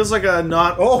 Feels like a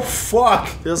not. Oh fuck!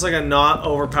 Feels like a not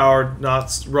overpowered,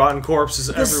 not rotten corpses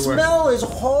The everywhere. smell is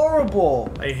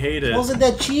horrible. I hate it. Smells like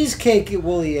that cheesecake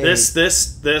Willie ate.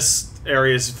 This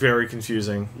area is very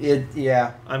confusing.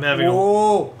 Yeah. I'm having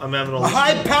Whoa. I'm having a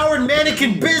high-powered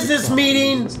mannequin business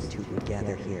meeting. Would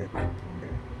gather here.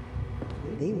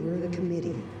 They were the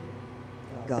committee.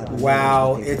 God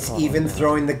Wow, it's even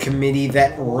throwing the committee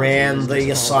that ran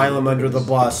the asylum under the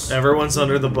bus. Everyone's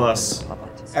under the bus.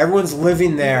 Everyone's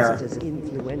living there. As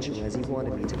influential as he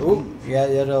wanted me to Ooh, be. yeah,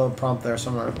 you had a prompt there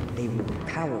somewhere. They were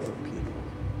powerful people.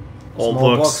 Old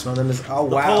Small books. One of them is, oh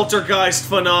The wow. poltergeist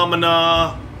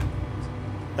phenomena.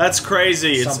 That's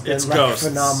crazy. It's like ghosts.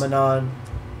 Phenomenon.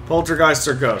 Poltergeists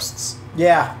are ghosts.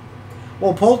 Yeah.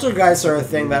 Well, poltergeists are a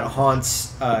thing that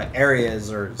haunts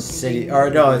areas or city. Or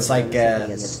no, it's like they're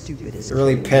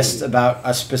really pissed about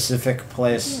a specific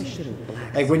place.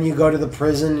 Like when you go to the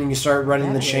prison and you start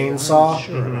running the chainsaw,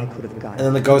 and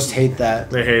then the ghosts hate that.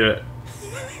 They hate it.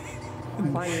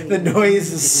 The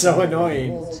noise is so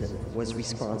annoying. Walton was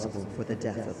responsible for the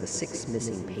death of the 6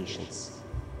 missing patients.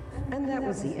 And that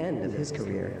was the end of his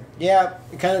career. Yeah,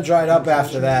 it kind of dried up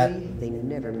after that. They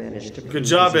never managed to. Good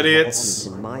job, idiots.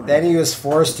 Then he was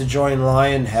forced to join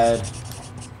Lionhead.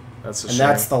 That's a and shame.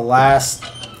 that's the last.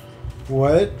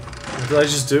 What? What did I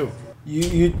just do?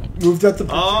 You moved up the.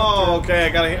 Oh, okay.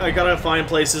 I gotta find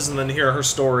places and then hear her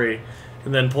story,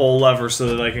 and then pull a lever so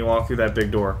that I can walk through that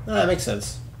big door. Oh, that makes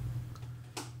sense.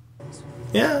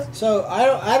 Yeah. So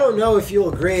I don't know if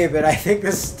you'll agree, but I think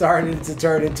this started to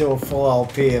turn into a full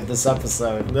LP of this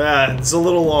episode. Yeah, it's a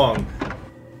little long,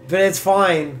 but it's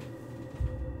fine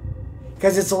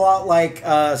because it's a lot like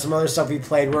some other stuff we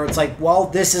played, where it's like, well,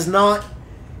 this is not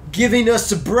giving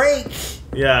us a break.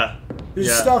 Yeah.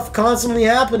 There's stuff constantly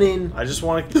happening. I just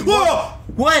want to. Whoa!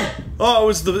 What? Oh, it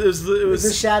was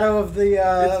the shadow of the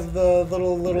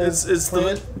little. It's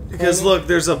because look,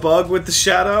 there's a bug with the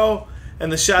shadow.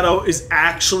 And the shadow is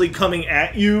actually coming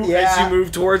at you as you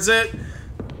move towards it.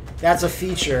 That's a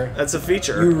feature. That's a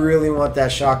feature. You really want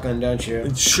that shotgun, don't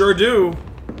you? Sure do.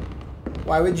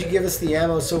 Why would you give us the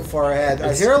ammo so far ahead?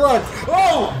 I hear a lot of...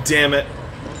 Oh! Damn it.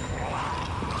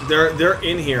 They're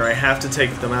in here. I have to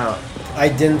take them out. I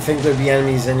didn't think there'd be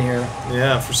enemies in here.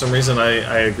 Yeah, for some reason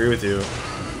I agree with you.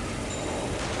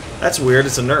 That's weird.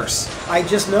 It's a nurse. I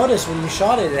just noticed when you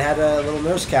shot it, it had a little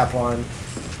nurse cap on.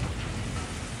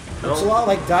 Looks a lot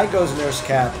like Daigo's nurse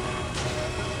cap.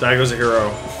 Daigo's a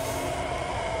hero.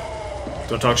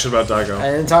 Don't talk shit about Daigo. I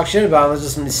didn't talk shit about him, I was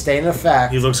just stating a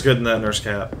fact. He looks good in that nurse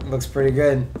cap. Looks pretty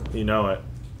good. You know it.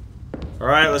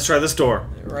 Alright, let's try this door.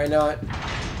 Why not?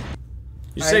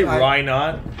 You say why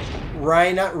not?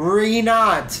 Why not?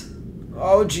 Re-not!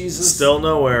 Oh, Jesus. Still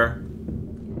nowhere.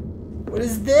 What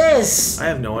is this? I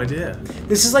have no idea.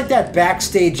 This is like that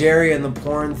backstage area in the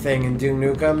porn thing in Duke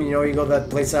Nukem. You know, you go to that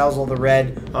place that has all the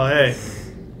red. Oh, hey.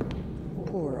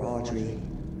 Poor Audrey.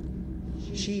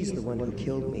 She's the one who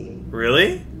killed me.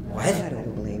 Really? What? I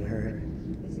don't blame her.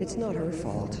 It's not her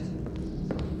fault.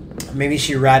 Maybe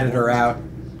she ratted her out.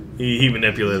 He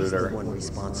manipulated her. The one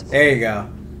responsible. There you go.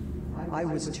 I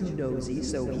was too nosy,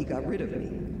 so he got rid of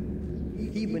me.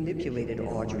 He manipulated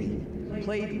Audrey.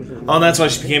 Played with her. Oh, that's why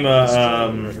she became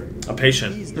a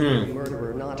patient. He's the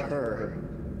murderer, not her.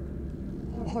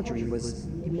 Audrey was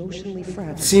emotionally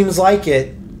fragile. Seems like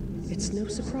it. It's no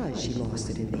surprise she lost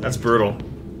it in the That's end. brutal.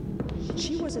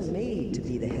 She wasn't made to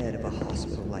be the head of a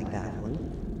hospital like that one.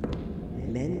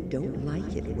 Men don't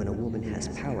like it when a woman has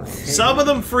power. Some of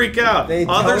them freak out.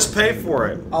 Others pay for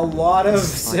it. A lot of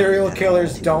serial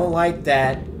killers don't like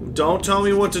that. Don't tell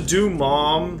me what to do,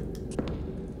 Mom.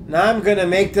 Now I'm gonna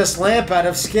make this lamp out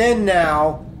of skin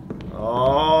now.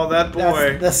 Oh, that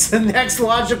boy. That's the next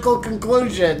logical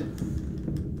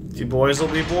conclusion. You boys will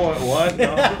be boy. What?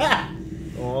 No.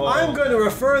 Oh. I'm going to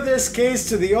refer this case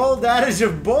to the old adage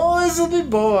of boys will be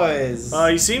boys.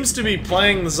 He seems to be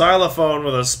playing the xylophone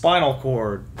with a spinal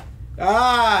cord.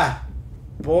 Ah,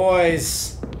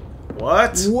 boys.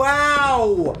 What?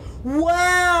 Wow!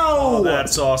 Wow! Oh,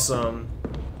 that's awesome.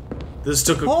 This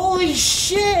took a... Holy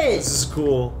shit! This is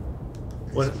cool.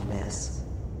 What? Mess.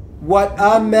 What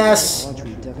a mess!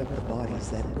 Audrey dug up the bodies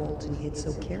that Walton hid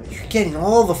so carefully. You're getting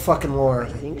all the fucking lore. I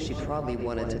think she probably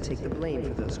wanted to take the blame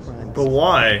for those crimes. But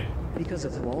why? Because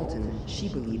of Walton, she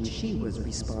believed she was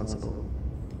responsible.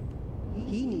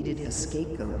 He needed a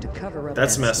scapegoat to cover up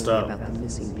That's that messed story up. about the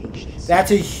missing patients.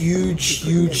 That's a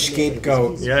huge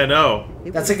scapegoat. Yeah, I know.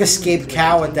 That's like a scape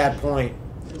cow at that point.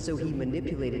 So he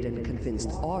manipulated and convinced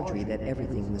Audrey that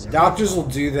everything was her. Doctors will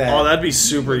do that. Oh, that'd be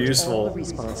super All the useful.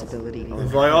 responsibility on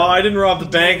It's like, oh, I didn't rob the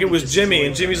bank, it was Jimmy.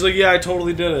 And Jimmy's like, yeah, I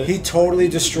totally did it. He totally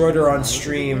destroyed her on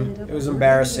stream. It was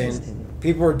embarrassing.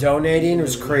 People were donating. It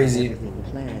was crazy. Everything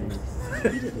planned. He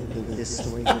didn't think this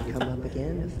story would come up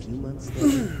again a few months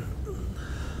later.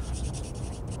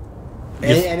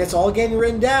 And it's all getting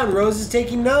written down. Rose is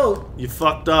taking note. You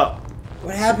fucked up.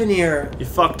 What happened here? You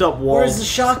fucked up, Walt. Where's the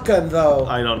shotgun, though?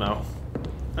 I don't know.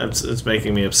 It's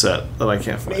making me upset that I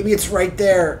can't find it. Maybe it's right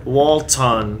there.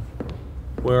 Walton.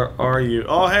 Where are you?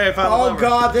 Oh, hey, I found the lever. Oh,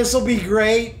 God, this will be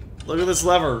great. Look at this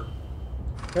lever.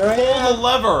 Here I am. Pull the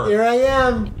lever. Here I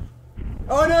am.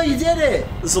 Oh, no, you did it.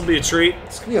 This will be a treat.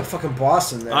 It's going to be a fucking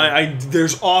boss in there.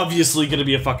 There's obviously going to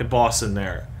be a fucking boss in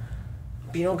there.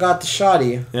 But you don't got the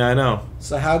shotty. Yeah, I know.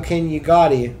 So how can you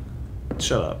gotty?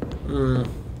 Shut up.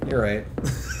 You're right.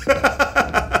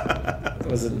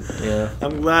 Wasn't. Yeah.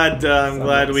 I'm glad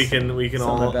we can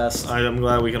all. my best. I'm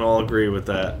glad we can all agree with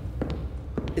that.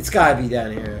 It's gotta be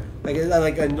down here.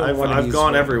 I've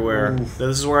gone everywhere. Oof.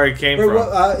 This is where I came from.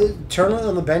 What, turn it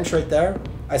on the bench right there.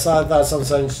 I thought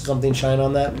something shine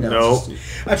on that. No. Nope.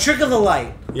 A trick of the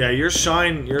light. Yeah, your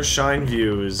shine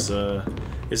view is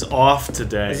off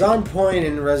today. It's on point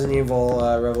in Resident Evil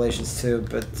Revelations 2,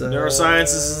 but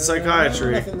neurosciences and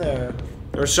psychiatry. Nothing there.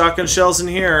 There are shotgun shells in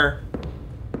here.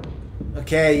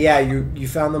 Okay, yeah, you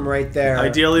found them right there.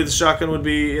 Ideally, the shotgun would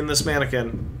be in this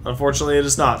mannequin. Unfortunately, it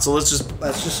is not. So let's just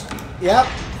yep.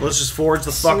 Let's just forge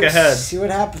the fuck ahead. See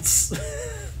what happens.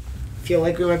 Feel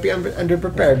like we might be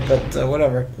underprepared, but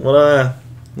whatever. Well,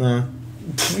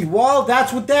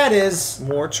 that's what that is.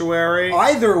 Mortuary.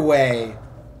 Either way,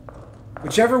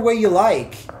 whichever way you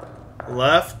like.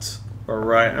 Left or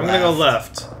right? I'm gonna go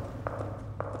left.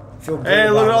 Hey,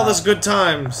 look at all this good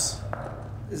times.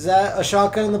 Is that a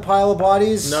shotgun in the pile of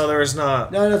bodies? No, there is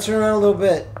not. No, turn around a little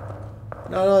bit.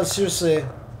 No, seriously.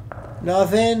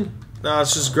 Nothing? No,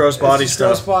 it's just gross body stuff.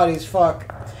 Gross bodies, fuck.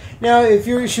 Now, if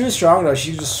she was strong though,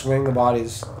 she'd just swing the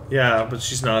bodies. Yeah, but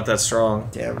she's not that strong.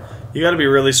 Damn. You gotta be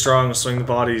really strong to swing the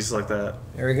bodies like that.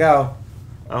 There we go.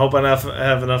 I hope I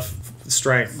have enough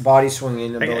strength. Body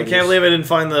swinging abilities. I can't believe I didn't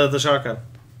find the shotgun.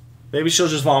 Maybe she'll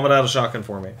just vomit out a shotgun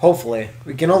for me. Hopefully.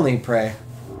 We can only pray.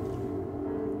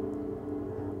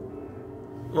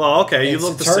 Well, okay, you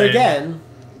look the same. Again.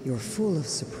 You're full of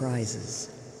surprises.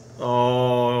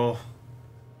 Oh.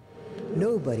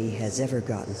 Nobody has ever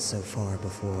gotten so far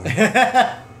before.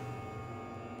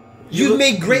 You've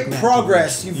made great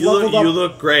progress. You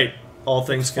look great, all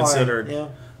things considered. Yeah.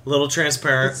 A little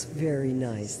transparent. It's very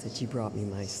nice that you brought me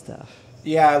my stuff.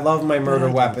 Yeah, I love my murder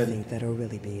weapon. I think that'll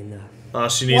really be enough.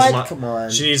 She needs Come on.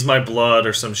 She needs my blood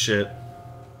or some shit.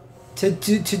 To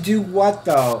do what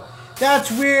though?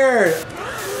 That's weird.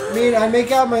 I mean, I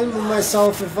make out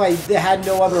myself if I had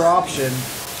no other option.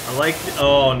 I like.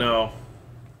 Oh no.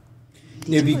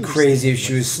 It'd be crazy if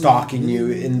she was stalking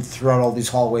you throughout all these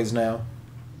hallways now.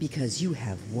 Because you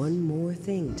have one more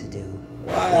thing to do.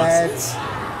 What?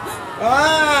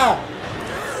 Ah!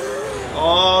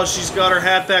 Oh, she's got her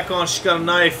hat back on. She's got a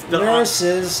knife.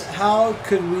 Nurses, how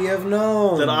could we have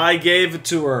known? That I gave it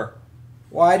to her.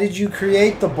 Why did you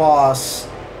create the boss?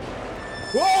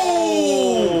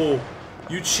 Whoa!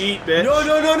 You cheat, bitch. No.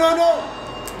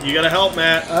 You gotta help,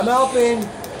 Matt. I'm helping.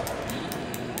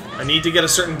 I need to get a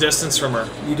certain distance from her.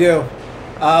 You do.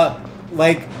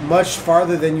 Like, much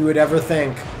farther than you would ever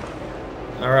think.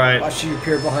 Alright. Watch she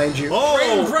appear behind you. Oh!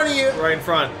 Right in front of you! Right in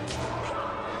front.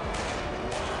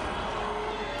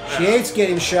 She hates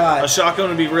getting shot. A shotgun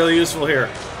would be really useful here.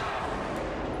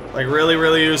 Like, really,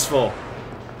 really useful.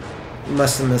 You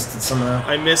must have missed it somehow.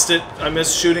 I missed it. I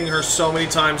missed shooting her so many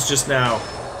times just now.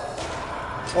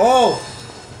 Oh!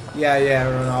 Yeah,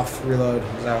 run off. Reload.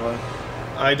 Exactly.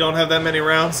 I don't have that many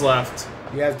rounds left.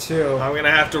 You have 2. I'm gonna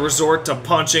have to resort to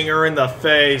punching her in the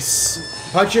face.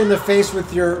 Punch her in the face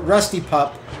with your rusty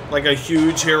pup. Like a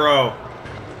huge hero.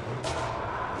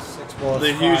 6 bullets.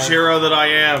 The huge hero that I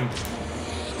am.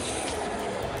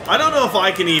 I don't know if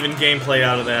I can even gameplay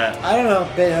out of that. I don't know,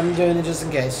 but I'm doing it just in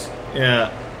case.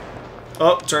 Yeah.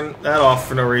 Oh, turn that off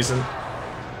for no reason.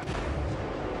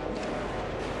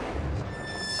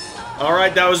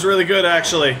 Alright, that was really good,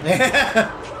 actually.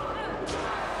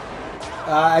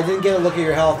 I didn't get a look at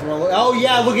your health. Oh,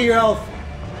 yeah, look at your health.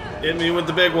 Hit me with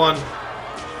the big one.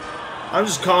 I'm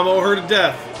just combo her to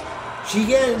death. She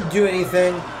can't do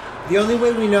anything. The only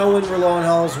way we know when we're low on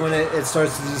health is when it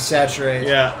starts to desaturate.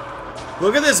 Yeah.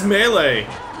 Look at this melee.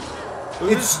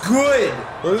 It's good.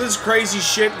 Look at this crazy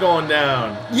shit going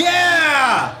down.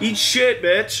 Yeah! Eat shit,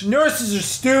 bitch. Nurses are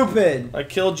stupid. I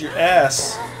killed your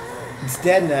ass. It's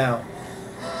dead now.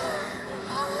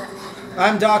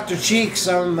 I'm Dr. Cheeks.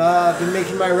 I'm been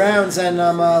making my rounds and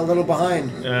I'm a little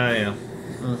behind. Yeah.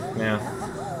 Yeah.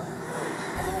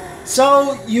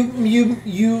 So you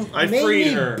I made freed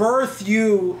me her. birth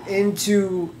you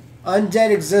into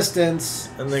undead existence.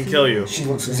 And then kill you. She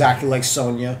looks exactly like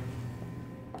Sonya.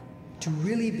 To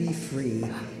really be free,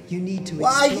 you need to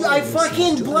Well, I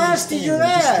fucking blasted your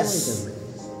ass!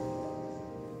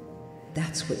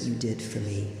 That's what you did for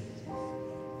me.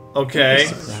 Okay.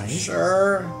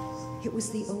 Sure. It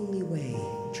was the only way.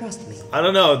 Trust me. I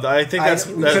don't know. I think that's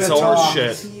horse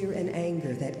shit. Fear and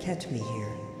anger that kept me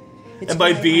here. And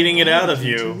by beating it out of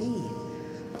you.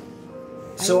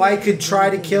 So I could try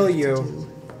to kill you.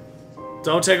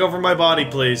 Don't take over my body,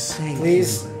 please.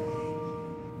 Please.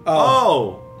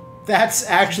 Oh. That's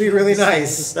actually really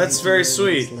nice. That's very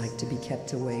sweet. It's like to be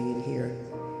kept away in here.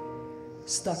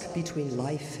 Stuck between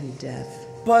life and death.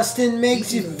 Bustin'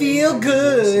 makes you feel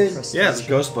good. Yeah, it's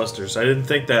Ghostbusters. I didn't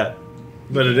think that.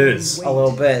 But it is. A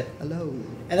little bit.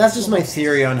 And that's just my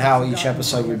theory on how each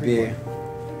episode would be.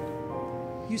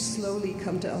 You slowly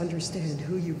come to understand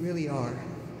who you really are.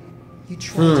 You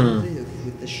try to live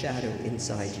with the shadow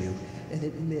inside you and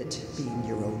admit being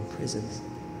your own prison.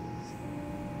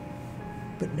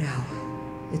 But now,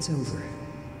 it's over.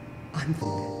 I'm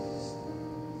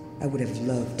gone. I would have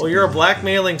loved to. Well, you're a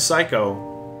blackmailing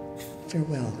psycho.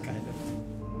 Farewell, kind of.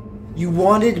 You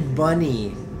wanted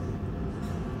money.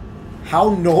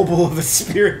 How noble of a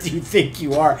spirit do you think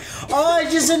you are? Oh, I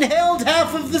just inhaled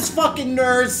half of this fucking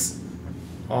nurse.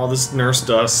 All this nurse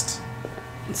dust.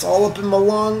 It's all up in my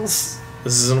lungs.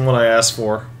 This isn't what I asked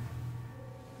for.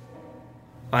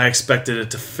 I expected it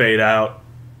to fade out.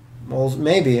 Well,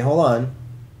 maybe. Hold on.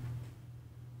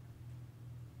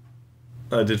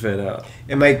 I did fade out.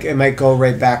 It might go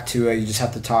right back to you just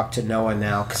have to talk to Noah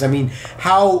now. Because, I mean,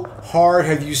 how hard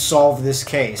have you solved this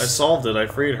case? I solved it. I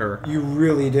freed her. You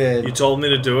really did. You told me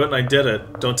to do it, and I did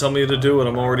it. Don't tell me to do what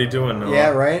I'm already doing, Noah.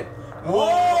 Yeah, right?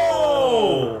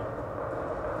 Whoa!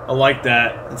 I like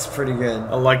that. That's pretty good.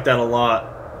 I like that a lot.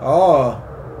 Oh.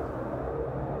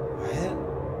 What?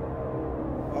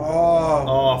 Oh.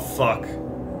 Oh, fuck.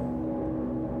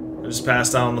 I just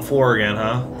passed out on the floor again,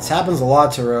 huh? This happens a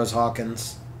lot to Rose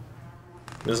Hawkins.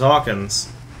 Ms. Hawkins.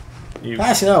 You...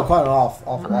 Passing out quite an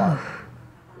awful lot.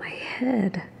 My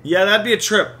head. Yeah, that'd be a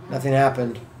trip. Nothing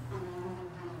happened.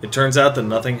 It turns out that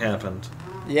nothing happened.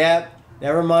 Yep.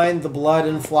 Never mind the blood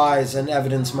and flies and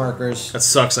evidence markers. That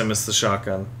sucks I missed the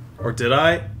shotgun. Or did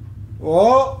I?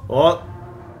 Oh! What?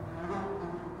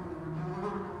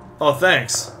 Oh,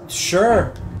 thanks.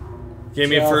 Sure. Gave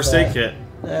me a first aid kit.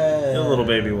 A little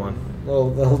baby one.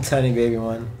 Little tiny baby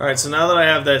one. Alright, so now that I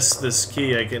have this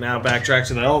key, I can now backtrack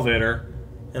to the elevator,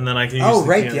 and then I can use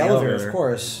the elevator, of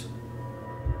course.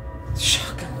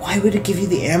 Shotgun. Why would it give you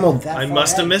the ammo that I far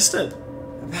must have ahead? missed it.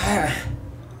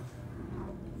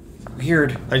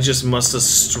 Weird. I just must have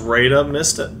straight up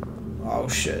missed it. Oh,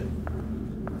 shit.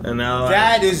 And now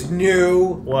that is new.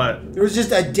 What? There was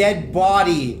just a dead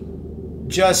body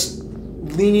just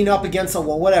leaning up against a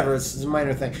wall. Whatever, it's a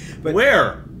minor thing. But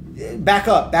where? Back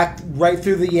up, back right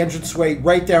through the entranceway,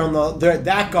 right there on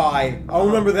that guy. I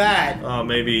remember that. Oh,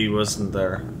 maybe he wasn't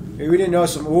there. Maybe we didn't know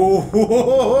some.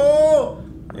 Ooh.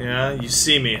 Yeah, you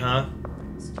see me, huh?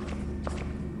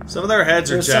 Some of their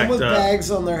heads are jacked some with up. bags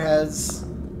on their heads.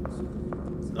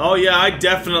 Oh yeah, I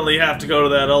definitely have to go to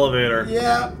that elevator.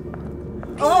 Yeah.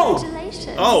 Oh!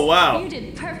 Congratulations. Oh, wow. You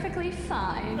did perfectly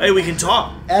fine. Hey, we can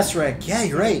talk. S-rank. Yeah,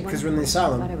 you're right, because we're in the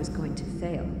asylum. I thought I was going to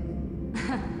fail.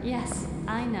 Yes,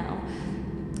 I know.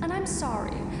 And I'm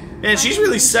sorry. Man, she's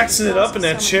really sexing it up in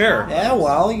that chair. Yeah,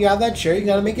 well, you got that chair, you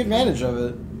gotta make advantage of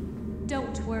it.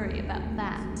 Don't worry about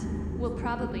that. We'll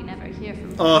probably never hear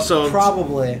from you. Oh, so...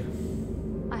 Probably.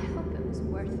 I hope it was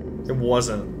worth it. It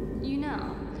wasn't. You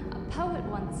know, a poet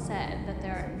once said that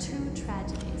there are two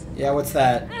tragedies. Yeah, what's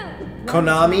that?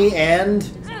 Konami and...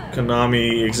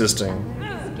 Konami existing.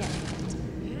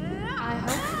 I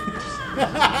hope.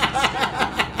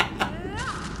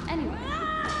 Anyway,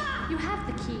 you have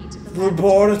the key to the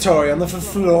laboratory on the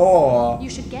floor. You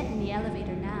should get in the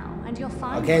elevator now, and you'll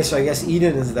find. Okay, so I guess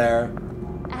Eden is there.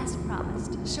 As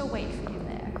promised, she'll wait for you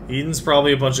there. Eden's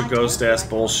probably a bunch of ghost-ass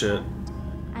bullshit.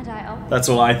 And I always. That's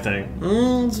what I think.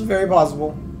 It's very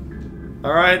possible.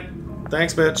 Alright.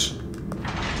 Thanks, bitch.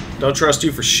 Don't trust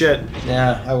you for shit.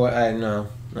 Yeah, I know.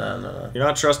 No. You're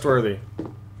not trustworthy.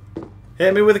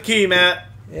 Hit me with a key, Matt.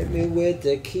 Hit me with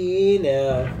the key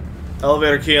now.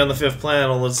 Elevator key on the 5th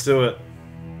panel. Let's do it.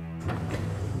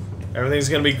 Everything's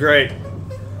gonna be great.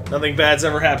 Nothing bad's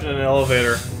ever happened in an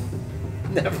elevator.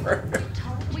 Never.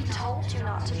 We told you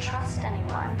not to trust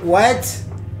anyone. What?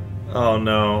 Oh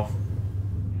no.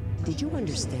 Did you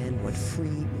understand what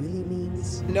free really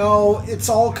means? No, it's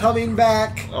all coming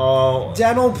back. Oh.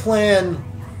 Dental plan.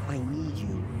 I need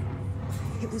you.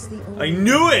 It was the only... I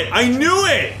knew it! I knew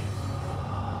it!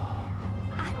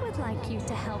 I would like you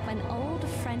to help an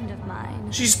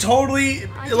She's totally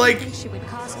like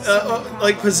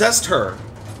possessed her.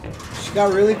 She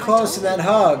got really close in that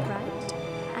hug.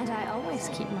 And I always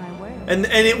keep my word. And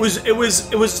it was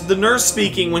the nurse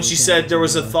speaking when she said there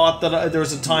was a thought that there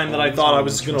was a time that I thought I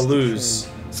was gonna lose.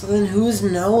 So then who's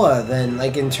Noah then,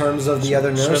 like in terms of the other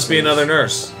nurses? She must be another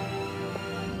nurse.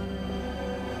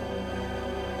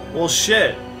 Well,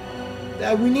 shit.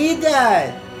 We need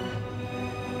that.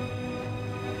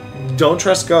 Don't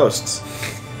trust ghosts.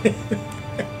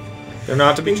 They're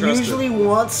not to be trusted. They usually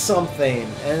want something,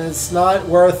 and it's not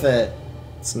worth it.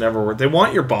 It's never worth. They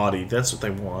want your body. That's what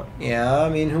they want. Yeah, I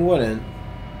mean, who wouldn't?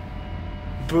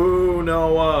 Boo,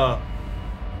 Noah.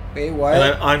 Wait, what?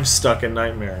 And I'm stuck in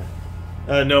Nightmare.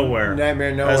 Nowhere.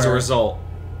 Nightmare Nowhere. As a result.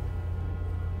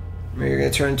 Maybe you're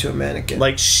gonna turn into a mannequin.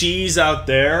 Like, she's out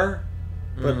there,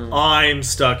 but I'm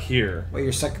stuck here. Well,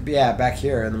 you're stuck, yeah, back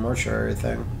here in the mortuary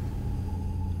thing.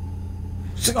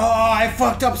 She's like, oh, I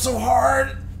fucked up so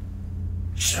hard.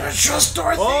 Should I trust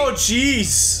Dorothy? Oh,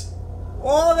 jeez.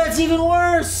 Oh, that's even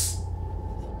worse.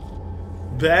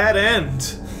 Bad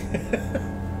end.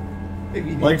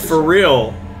 Maybe like, for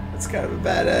real. That's kind of a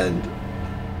bad end.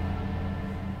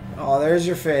 Oh, there's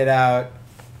your fade out.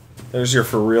 There's your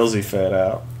for realsy fade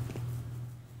out.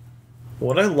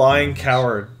 What a lying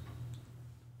coward.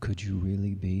 Could you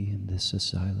really be in this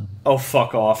asylum? Oh,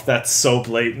 fuck off. That's so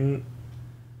blatant.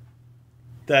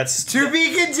 That's... To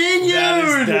be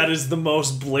continued! That is the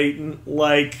most blatant,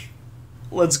 like...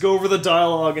 Let's go over the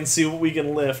dialogue and see what we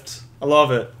can lift. I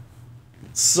love it.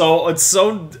 It's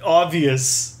so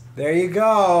obvious. There you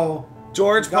go.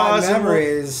 George Paz.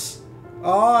 Memories.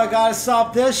 Oh, I gotta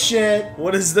stop this shit.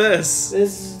 What is this?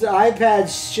 This is the iPad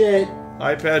shit.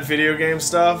 iPad video game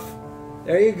stuff?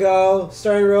 There you go.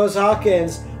 Starring Rose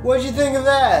Hawkins. What'd you think of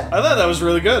that? I thought that was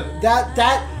really good.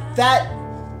 That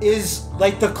is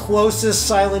like the closest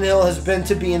Silent Hill has been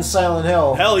to being Silent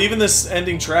Hill. Hell, even this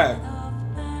ending track.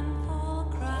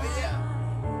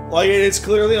 Like, it's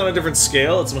clearly on a different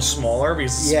scale. It's much smaller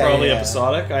because it's probably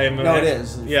episodic. No, it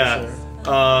is. Yeah. Sure.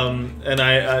 And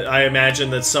I imagine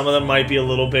that some of them might be a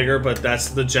little bigger, but that's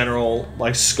the general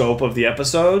like scope of the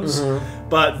episodes.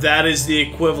 But that is the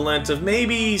equivalent of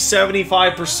maybe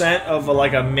 75% of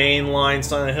like a mainline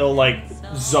Silent Hill like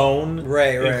zone,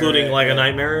 including like a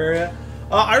nightmare area.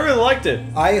 I really liked it.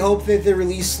 I hope that they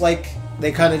release like.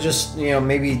 They kind of just, you know,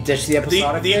 maybe ditch the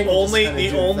episodic thing.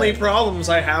 The only problems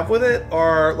I have with it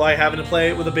are like having to play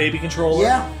it with a baby controller.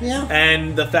 Yeah.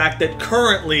 And the fact that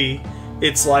currently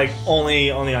it's like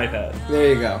only on the iPad.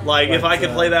 There you go. Like if I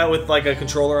could play that with like a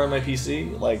controller on my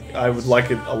PC, like I would like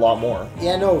it a lot more.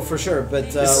 Yeah, no, for sure. But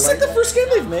is this like the first game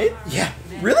they've made? Yeah.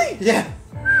 Really? Yeah.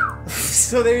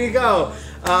 So there you go.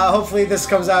 Hopefully this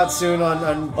comes out soon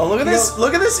on oh, look at this!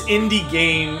 Look at this indie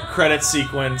game credit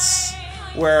sequence.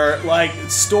 Where, like,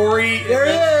 story... There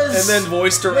he is! And then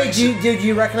voice direction. Wait, do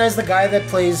you recognize the guy that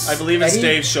plays I believe it's Eddie?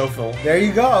 Dave Schofield. There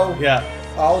you go. Yeah.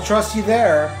 I'll trust you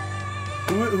there.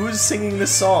 Who's singing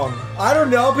this song? I don't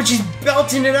know, but she's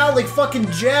belting it out like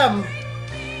fucking Gem.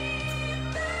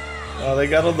 Oh, they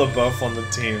got a LaBeouf on the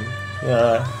team.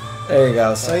 There you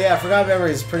go. So yeah, Forgotten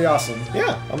Memories is pretty awesome.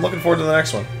 Yeah, I'm looking forward to the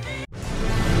next one.